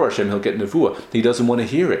he's before Hashem, he'll get nevuah. He doesn't want to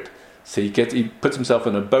hear it. So he puts himself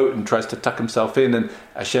in a boat and tries to tuck himself in, and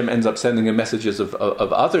Hashem ends up sending him messages of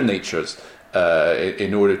other natures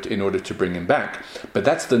in order to bring him back. But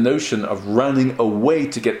that's the notion of running away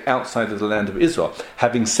to get outside of the land of Israel.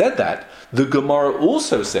 Having said that, the Gemara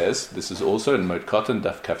also says, this is also in Moed Katan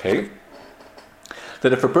Daf Kaf Hey,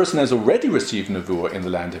 that if a person has already received nevuah in the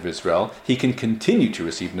land of Israel, he can continue to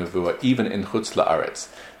receive nevuah even in chutz la'aretz.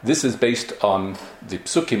 This is based on the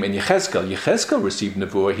psukim in Yechezkel. Yechezkel received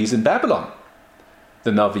nevuah, he's in Babylon, the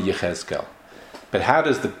Navi Yechezkel. But how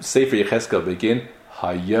does the Sefer Yechezkel begin?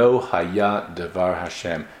 Hayo haya devar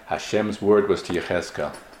Hashem. Hashem's word was to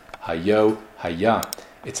Yechezkel. Hayo haya.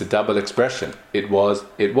 It's a double expression. It was.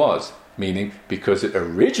 Meaning, because it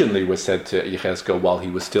originally was said to Yechezkel while he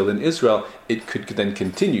was still in Israel, it could then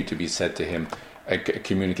continue to be said to him,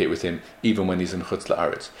 communicate with him, even when he's in Chutz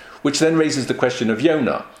La'aretz. Which then raises the question of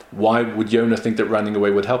Yonah. Why would Yonah think that running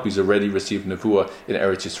away would help? He's already received Nevuah in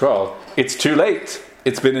Eretz Yisrael. It's too late.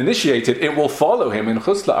 It's been initiated. It will follow him in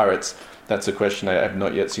Chutz La'aretz. That's a question I have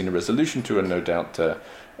not yet seen a resolution to, and no doubt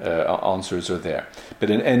answers are there. But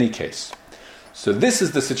in any case, so this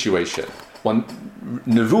is the situation.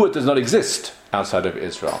 Nevuah does not exist outside of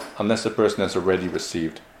Israel unless a person has already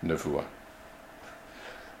received Nevuah.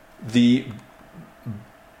 The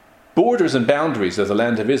borders and boundaries of the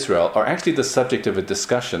land of Israel are actually the subject of a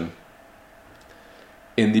discussion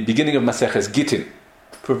in the beginning of Maseches Gittin.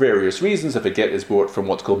 For various reasons, if a get is brought from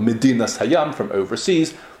what's called Medinas Hayam, from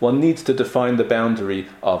overseas, one needs to define the boundary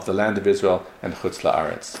of the land of Israel and Chutz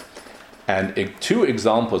La'aretz. And two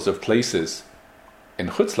examples of places in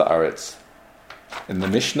Chutz La'aretz in the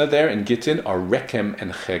Mishnah there in Gittin are Rekem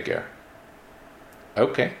and Cheger.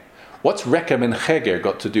 Okay, what's Rekem and Cheger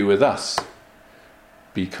got to do with us?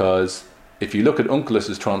 Because if you look at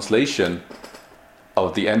Onkelos' translation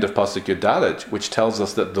of the end of Pasuk Yudalet, which tells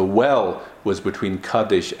us that the well was between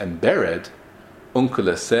Kadesh and Bered,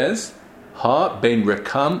 Onkelos says, Ha ben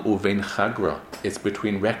Rekam uvein Chagra. It's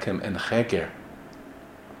between Rekem and Cheger.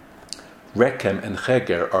 Rekem and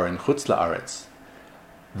Cheger are in Chutz La'aretz.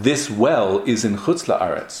 This well is in Chutz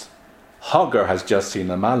La'aretz. Hagar has just seen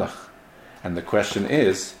a Malach. And the question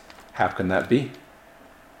is, how can that be?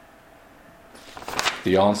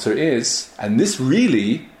 The answer is, and this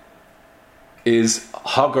really is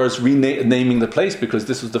Hagar's renaming the place, because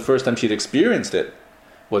this was the first time she'd experienced it.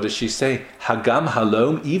 What does she say? Hagam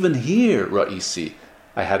halom, even here, Ra'isi,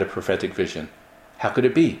 I had a prophetic vision. How could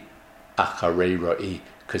it be? Acharei Ra'i,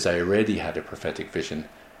 because I already had a prophetic vision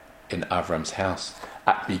in Avram's house.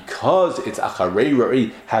 Because it's Acharei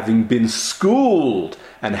Ra'i, having been schooled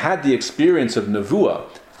and had the experience of Nevuah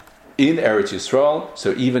in Eretz Yisrael,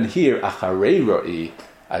 so even here, Acharei Ra'i,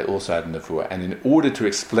 I also had Nevuah. And in order to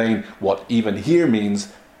explain what even here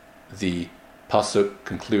means, the Pasuk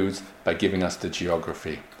concludes by giving us the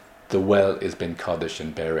geography. The well is Ben Kadesh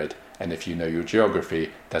and Bered. And if you know your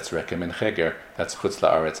geography, that's Rekem and Cheger, that's Chutz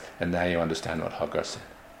La'aretz, and now you understand what Hagar said.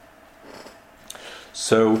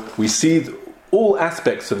 So we see all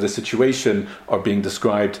aspects of the situation are being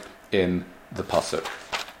described in the Pasuk.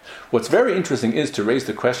 What's very interesting is to raise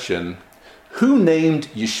the question, who named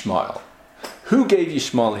Yishmael? Who gave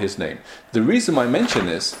Yishmael his name? The reason I mention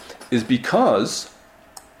this is because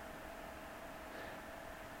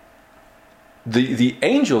the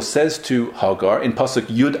angel says to Hagar in Pasuk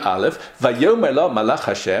Yud Aleph, Vayomer la malach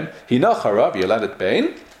Hashem, hinach harav yoladet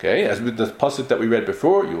bein. Okay, as with the pasuk that we read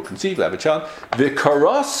before, you will conceive, you'll have a child.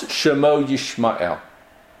 V'karas shemo Yishmael,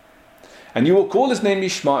 and you will call his name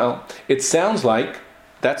Yishmael. It sounds like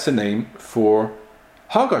that's a name for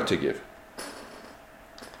Hagar to give.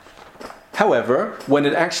 However, when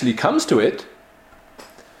it actually comes to it,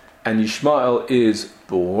 and Yishmael is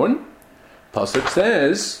born, pasuk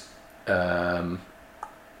says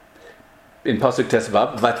in pasuk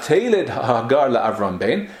Tesvav, Vateled Hagar laAvram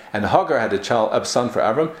bein, and Hagar had a son for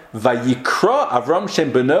Avram. Vayikra Avram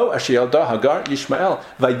shem beno asher yalda Hagar Yishmael.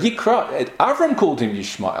 Vayikra, Avram called him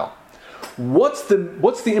Yishmael. What's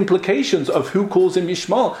the implications of who calls him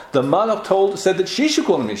Yishmael? The Malach said that she should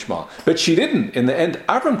call him Yishmael, but she didn't. In the end,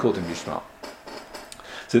 Avram called him Yishmael.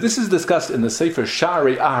 So this is discussed in the Sefer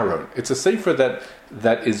Sha'arei Aaron. It's a Sefer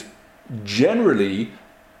that is generally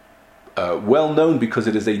well known because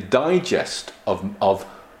it is a digest of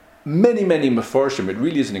many, many Mefarshim. It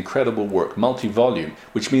really is an incredible work, multi-volume,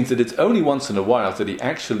 which means that it's only once in a while that he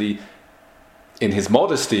actually, in his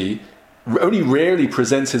modesty, only rarely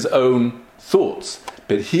presents his own thoughts.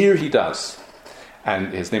 But here he does.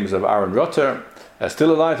 And his name is Aaron Rotter,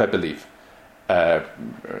 still alive, I believe.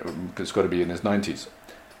 It's got to be in his 90s.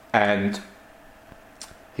 And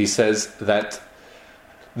he says that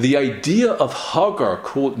the idea of Hagar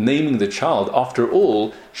naming the child, after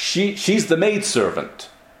all, she's the maidservant.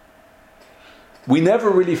 We never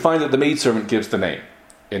really find that the maidservant gives the name.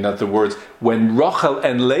 In other words, when Rachel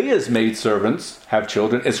and Leah's maidservants have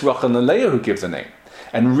children, it's Rachel and Leah who give the name.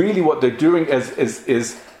 And really what they're doing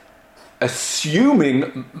is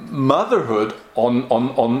assuming motherhood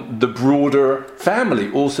on the broader family,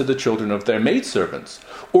 also the children of their maidservants.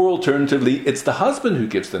 Or alternatively, it's the husband who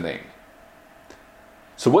gives the name.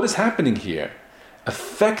 So what is happening here?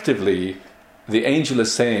 Effectively, the angel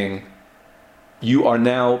is saying, you are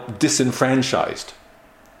now disenfranchised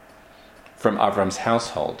from Avram's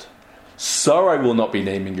household. Sarai will not be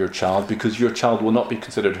naming your child because your child will not be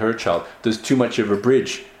considered her child. There's too much of a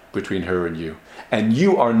bridge between her and you. And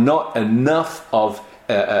you are not enough of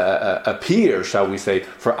a peer, shall we say,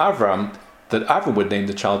 for Avram, that Avram would name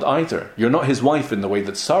the child either. You're not his wife in the way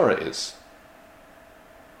that Sarah is.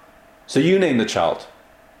 So you name the child.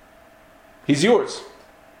 He's yours.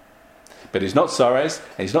 But he's not Sarah's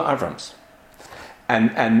and he's not Avram's.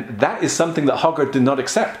 And that is something that Hagar did not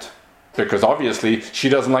accept. Because obviously she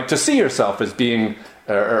doesn't like to see herself as being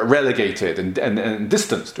relegated and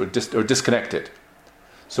distanced or disconnected.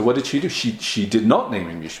 So what did she do? She did not name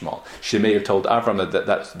him Yishmael. She may have told Avram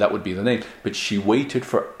that would be the name, but she waited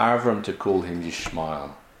for Avram to call him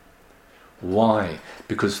Yishmael. Why?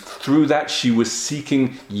 Because through that she was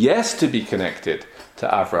seeking, yes, to be connected to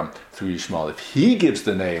Avram through Yishmael. If he gives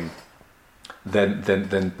the name,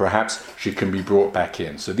 then perhaps she can be brought back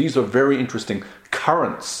in. So these are very interesting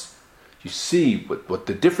currents. You see what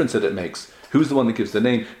the difference that it makes. Who's the one that gives the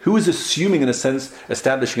name? Who is assuming, in a sense,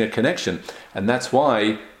 establishing a connection? And that's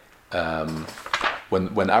why when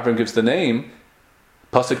Avram gives the name,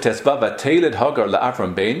 Pasuk Tesvav, Vateled Hagar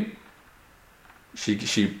laAvram bein, she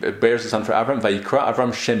bears a son for Avram. Vayikra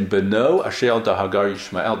Avram shem beno asher yalda Hagar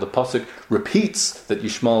Yishmael. The pasuk repeats that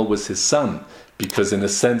Yishmael was his son, because in a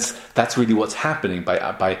sense that's really what's happening.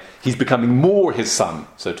 By he's becoming more his son,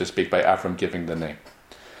 so to speak, by Avram giving the name.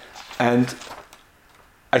 And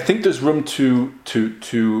I think there's room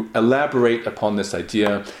to elaborate upon this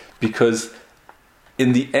idea, because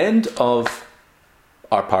in the end of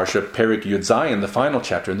our Parsha, Perek Yud Zayin, the final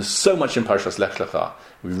chapter, and there's so much in Parshas Lech Lecha,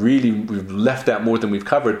 we've left out more than we've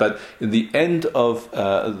covered, but in the end of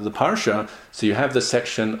the Parsha, so you have the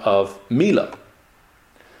section of Milah.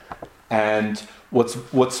 And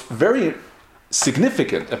what's very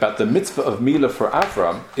significant about the mitzvah of Milah for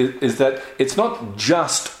Avram is that it's not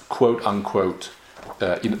just, quote unquote,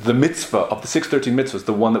 the mitzvah of the 613 mitzvahs,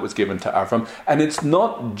 the one that was given to Avram, and it's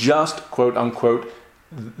not just, quote unquote,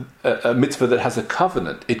 a mitzvah that has a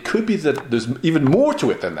covenant. It could be that there's even more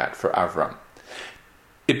to it than that for Avram.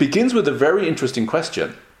 It begins with a very interesting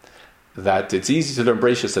question that it's easy to learn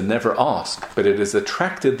Bereshis and never ask, but it has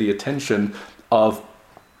attracted the attention of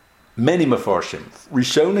many Mefarshim,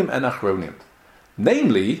 Rishonim and Achronim.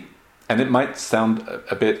 Namely, and it might sound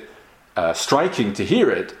a bit striking to hear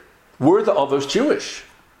it, were the Avos Jewish?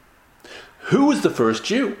 Who was the first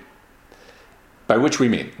Jew? By which we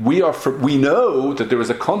mean, we know that there is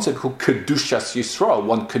a concept called Kedushas Yisrael.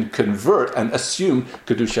 One can convert and assume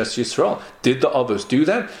Kedushas Yisrael. Did the Avos do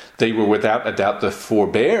that? They were without a doubt the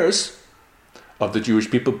forebears of the Jewish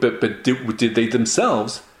people, but did they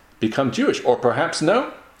themselves become Jewish? Or perhaps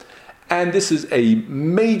no? And this is a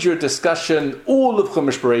major discussion. All of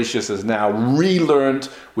Chumash Bereshis is now relearned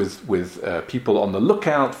with people on the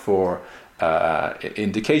lookout for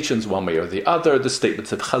indications one way or the other. The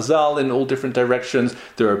statements of Chazal in all different directions.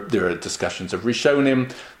 There are discussions of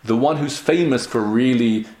Rishonim. The one who's famous for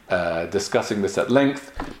really discussing this at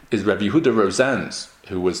length is Rabbi Yehuda Rozanz,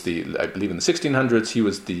 who was I believe in the 1600s, he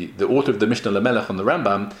was the author of the Mishnah Lamelech on the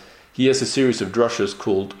Rambam. He has a series of drushas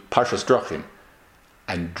called Parshas Drachim.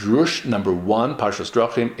 And drush number 1, Parshas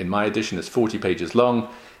Drachim, in my edition, is 40 pages long.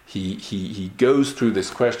 He goes through this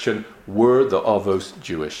question, were the Avos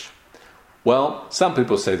Jewish? Well, some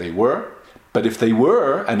people say they were, but if they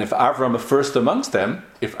were, and if Avram is first amongst them,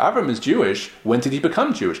 if Avram is Jewish, when did he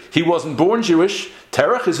become Jewish? He wasn't born Jewish.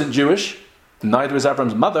 Terach isn't Jewish. Neither is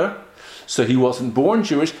Avram's mother. So he wasn't born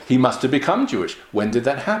Jewish. He must have become Jewish. When did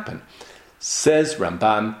that happen? Says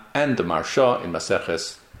Ramban and the Maharsha in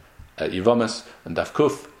Maseches Yivamis and Daf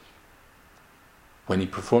Kuf, when he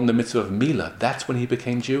performed the mitzvah of Milah, that's when he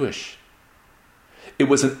became Jewish. It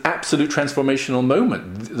was an absolute transformational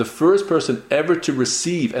moment. The first person ever to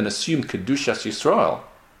receive and assume Kedushas Yisrael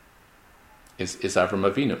is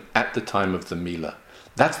Avram Avinu at the time of the Milah.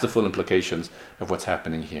 That's the full implications of what's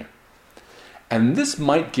happening here. And this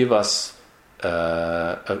might give us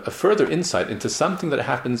a further insight into something that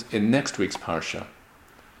happens in next week's Parsha.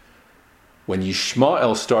 When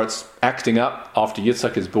Yishmael starts acting up after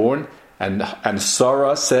Yitzhak is born, and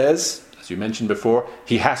Sarah says, as you mentioned before,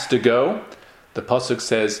 he has to go, the pasuk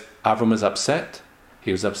says Avram was upset.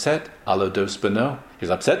 He was upset. Alo dos beno. He was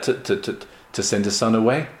upset to send his son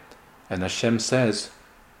away. And Hashem says,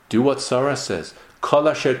 do what Sarah says. Kol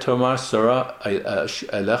asher tomar Sarah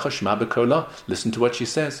elecha shma b'kola. Listen to what she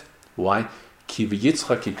says. Why? Ki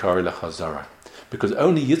v'yitzchak yikar lecha zara. Because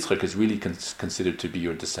only Yitzchak is really considered to be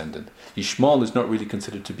your descendant. Yishmael is not really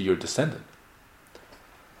considered to be your descendant.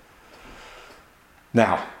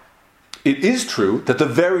 Now, it is true that the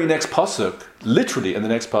very next pasuk, literally in the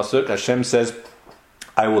next pasuk, Hashem says,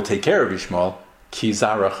 I will take care of Yishmael, ki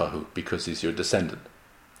zarachahu, because he's your descendant.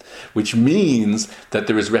 Which means that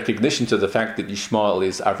there is recognition to the fact that Yishmael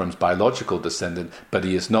is Avram's biological descendant, but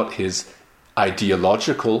he is not his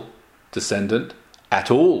ideological descendant at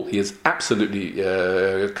all. He is absolutely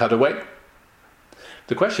cut away.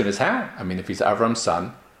 The question is how? I mean, if he's Avram's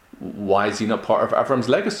son, why is he not part of Avram's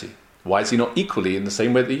legacy? Why is he not equally in the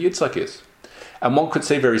same way that Yitzhak is? And one could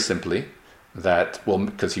say very simply that, well,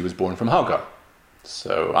 because he was born from Hagar.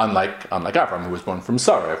 So unlike Avram, who was born from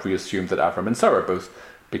Sarah, if we assume that Avram and Sarah both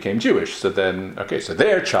became Jewish, so then, so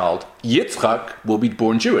their child, Yitzchak, will be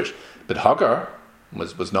born Jewish. But Hagar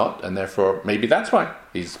was not, and therefore maybe that's why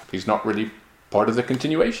he's not really part of the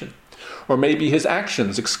continuation. Or maybe his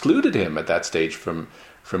actions excluded him at that stage from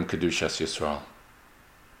Kedushas Yisrael.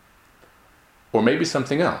 Or maybe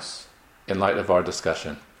something else, in light of our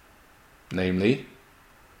discussion. Namely,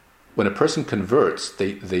 when a person converts,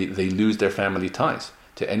 they lose their family ties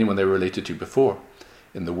to anyone they were related to before.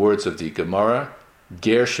 In the words of the Gemara,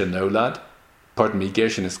 Ger Shenolad, Ger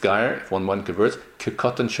Shenisgayer, if one converts,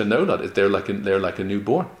 Kekotan Shenolad, they're like a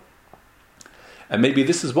newborn. And maybe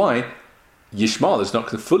this is why Yishmael is not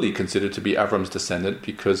fully considered to be Avram's descendant,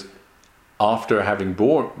 because after having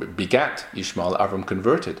begat Yishmael, Avram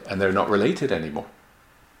converted, and they're not related anymore.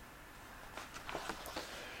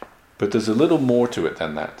 But there's a little more to it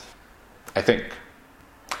than that, I think.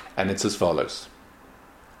 And it's as follows.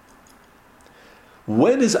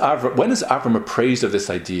 When is Avram appraised of this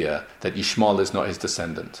idea that Yishmael is not his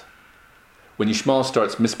descendant? When Yishmael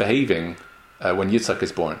starts misbehaving when Yitzhak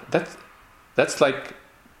is born. That's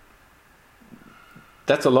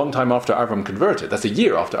a long time after Avram converted. That's a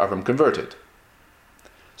year after Avram converted.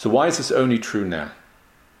 So why is this only true now?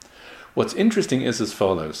 What's interesting is as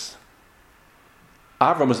follows.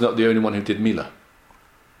 Avram was not the only one who did Milah.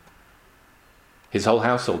 His whole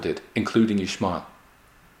household did, including Yishmael.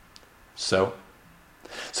 So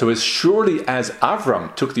as surely as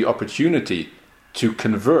Avram took the opportunity to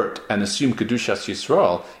convert and assume Kedushas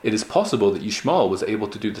Yisrael, it is possible that Yishmael was able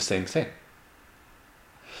to do the same thing.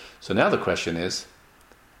 So now the question is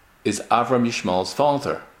Avram Yishmael's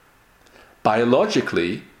father?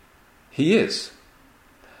 Biologically, he is.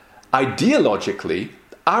 Ideologically,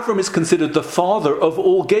 Avram is considered the father of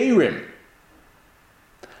all Gerim.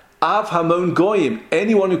 Av Hamon Goyim,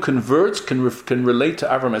 anyone who converts can relate to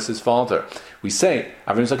Avram as his father. We say,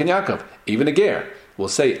 Avram Yitzchak and Yaakov, even a Ger will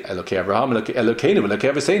say, Elokei Avraham, Elokeinu,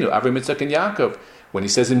 Elokei Avosenu, Avram Yitzchak and Yaakov. When he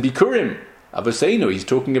says in Bikurim, Avosenu, he's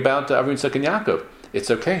talking about Avram Yitzchak and Yaakov.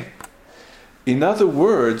 It's okay. In other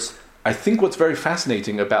words, I think what's very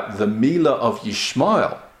fascinating about the Milah of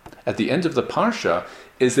Yishmael at the end of the Parsha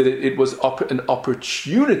is that it was an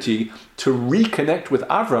opportunity to reconnect with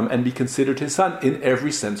Avram and be considered his son in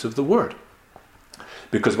every sense of the word.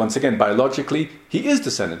 Because once again, biologically, he is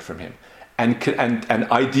descended from him. And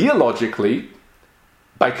ideologically,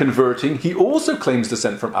 by converting, he also claims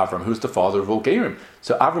descent from Avram, who's the father of all Gerim.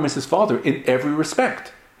 So Avram is his father in every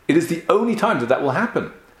respect. It is the only time that will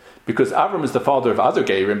happen. Because Avram is the father of other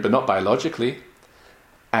Gerim, but not biologically.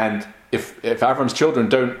 And if Avram's children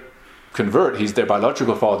don't convert, he's their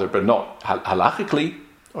biological father, but not halachically,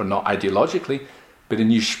 or not ideologically. But in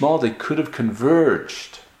Yishmael, they could have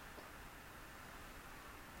converged.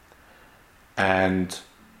 And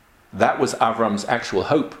that was Avram's actual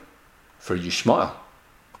hope for Yishmael.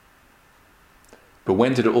 But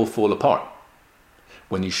when did it all fall apart?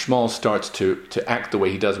 When Yishmael starts to act the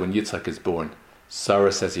way he does when Yitzhak is born.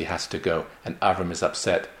 Sarah says he has to go, and Avram is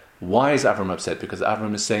upset. Why is Avram upset? Because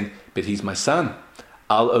Avram is saying, but he's my son.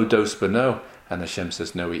 Al odos beno. And Hashem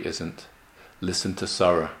says, no, he isn't. Listen to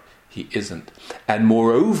Sarah. He isn't. And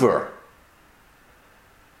moreover,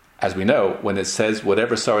 as we know, when it says,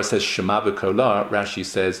 whatever Sarah says, Shema b'kolah, Rashi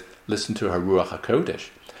says, listen to her Ruach HaKodesh.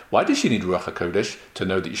 Why does she need Ruach HaKodesh to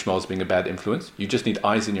know that Yishmael is being a bad influence? You just need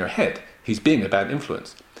eyes in your head. He's being a bad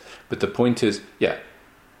influence. But the point is,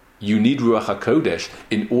 you need Ruach HaKodesh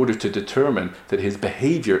in order to determine that his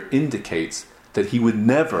behavior indicates that he would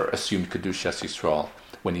never assume Kedushas Yisrael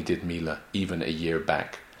when he did Milah, even a year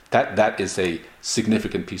back. That is a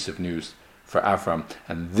significant piece of news for Avram,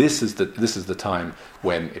 and this is the time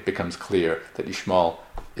when it becomes clear that Yishmael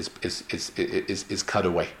is cut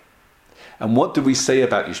away. And what do we say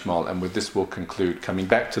about Yishmael? And with this we'll conclude. Coming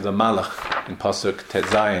back to the Malach in Pasuk Tet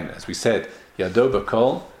Zayin, as we said, Yado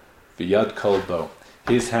b'kol v'yad kol bo.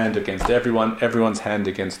 His hand against everyone, everyone's hand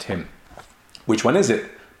against him. Which one is it?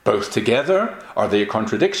 Both together? Are they a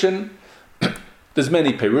contradiction? There's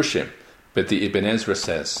many Perushim, but the Ibn Ezra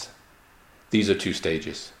says these are two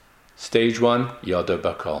stages. Stage one, Yado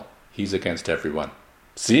b'kol. He's against everyone,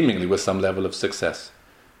 seemingly with some level of success.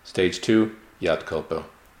 Stage two, Yad kol bo.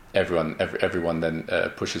 Everyone then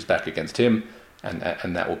pushes back against him,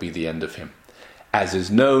 and that will be the end of him. As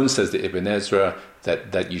is known, says the Ibn Ezra,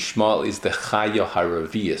 that Yishmael is the Chaya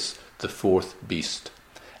Haravias, the fourth beast.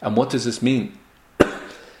 And what does this mean?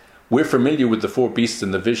 We're familiar with the four beasts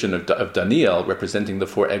in the vision of Daniel representing the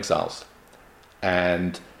four exiles.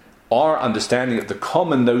 And our understanding of the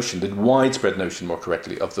common notion, the widespread notion more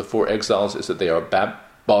correctly, of the four exiles is that they are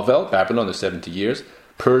Babylon, the 70 years,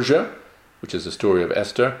 Persia, which is the story of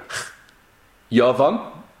Esther,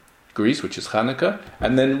 Yavan, Greece, which is Hanukkah,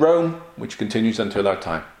 and then Rome, which continues until our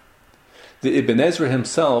time. The Ibn Ezra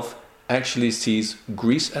himself actually sees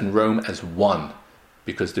Greece and Rome as one,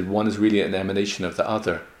 because the one is really an emanation of the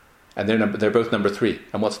other. And they're both number 3.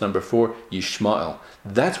 And what's number 4? Yishmael.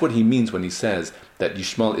 That's what he means when he says that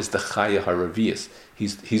Yishmael is the Chaya Haravias.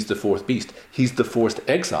 He's the fourth beast. He's the fourth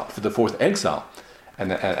exile. For the fourth exile.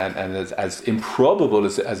 And as improbable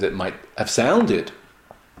as it might have sounded,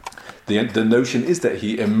 the notion is that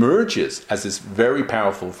he emerges as this very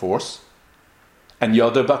powerful force, and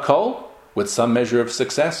Yada Bakol with some measure of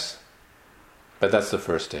success. But that's the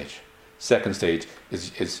first stage. Second stage is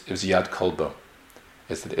Yad Kolbo.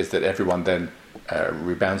 Is that everyone then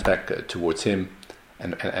rebounds back towards him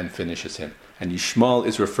and finishes him. And Yishmael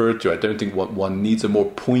is referred to, I don't think one needs a more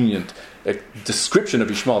poignant description of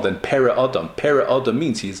Yishmael than Pera Adam. Pera Adam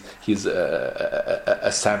means he's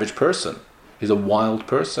a savage person. He's a wild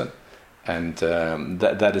person. And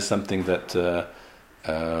that is something that,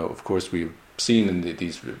 of course, we've seen in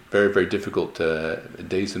these very, very difficult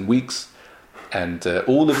days and weeks. And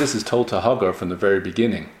all of this is told to Hagar from the very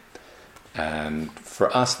beginning. And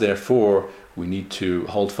for us, therefore, we need to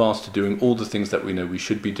hold fast to doing all the things that we know we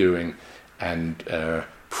should be doing, and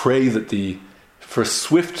pray for a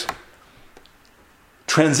swift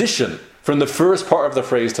transition from the first part of the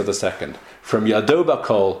phrase to the second, from Yado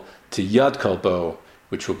Bakol to Yad Kolbo,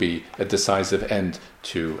 which will be a decisive end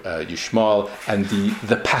to Yishmael and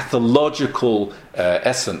the pathological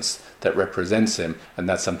essence that represents him, and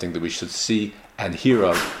that's something that we should see and hear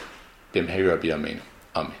of. Bimheira B'Yamin.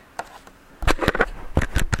 Amen.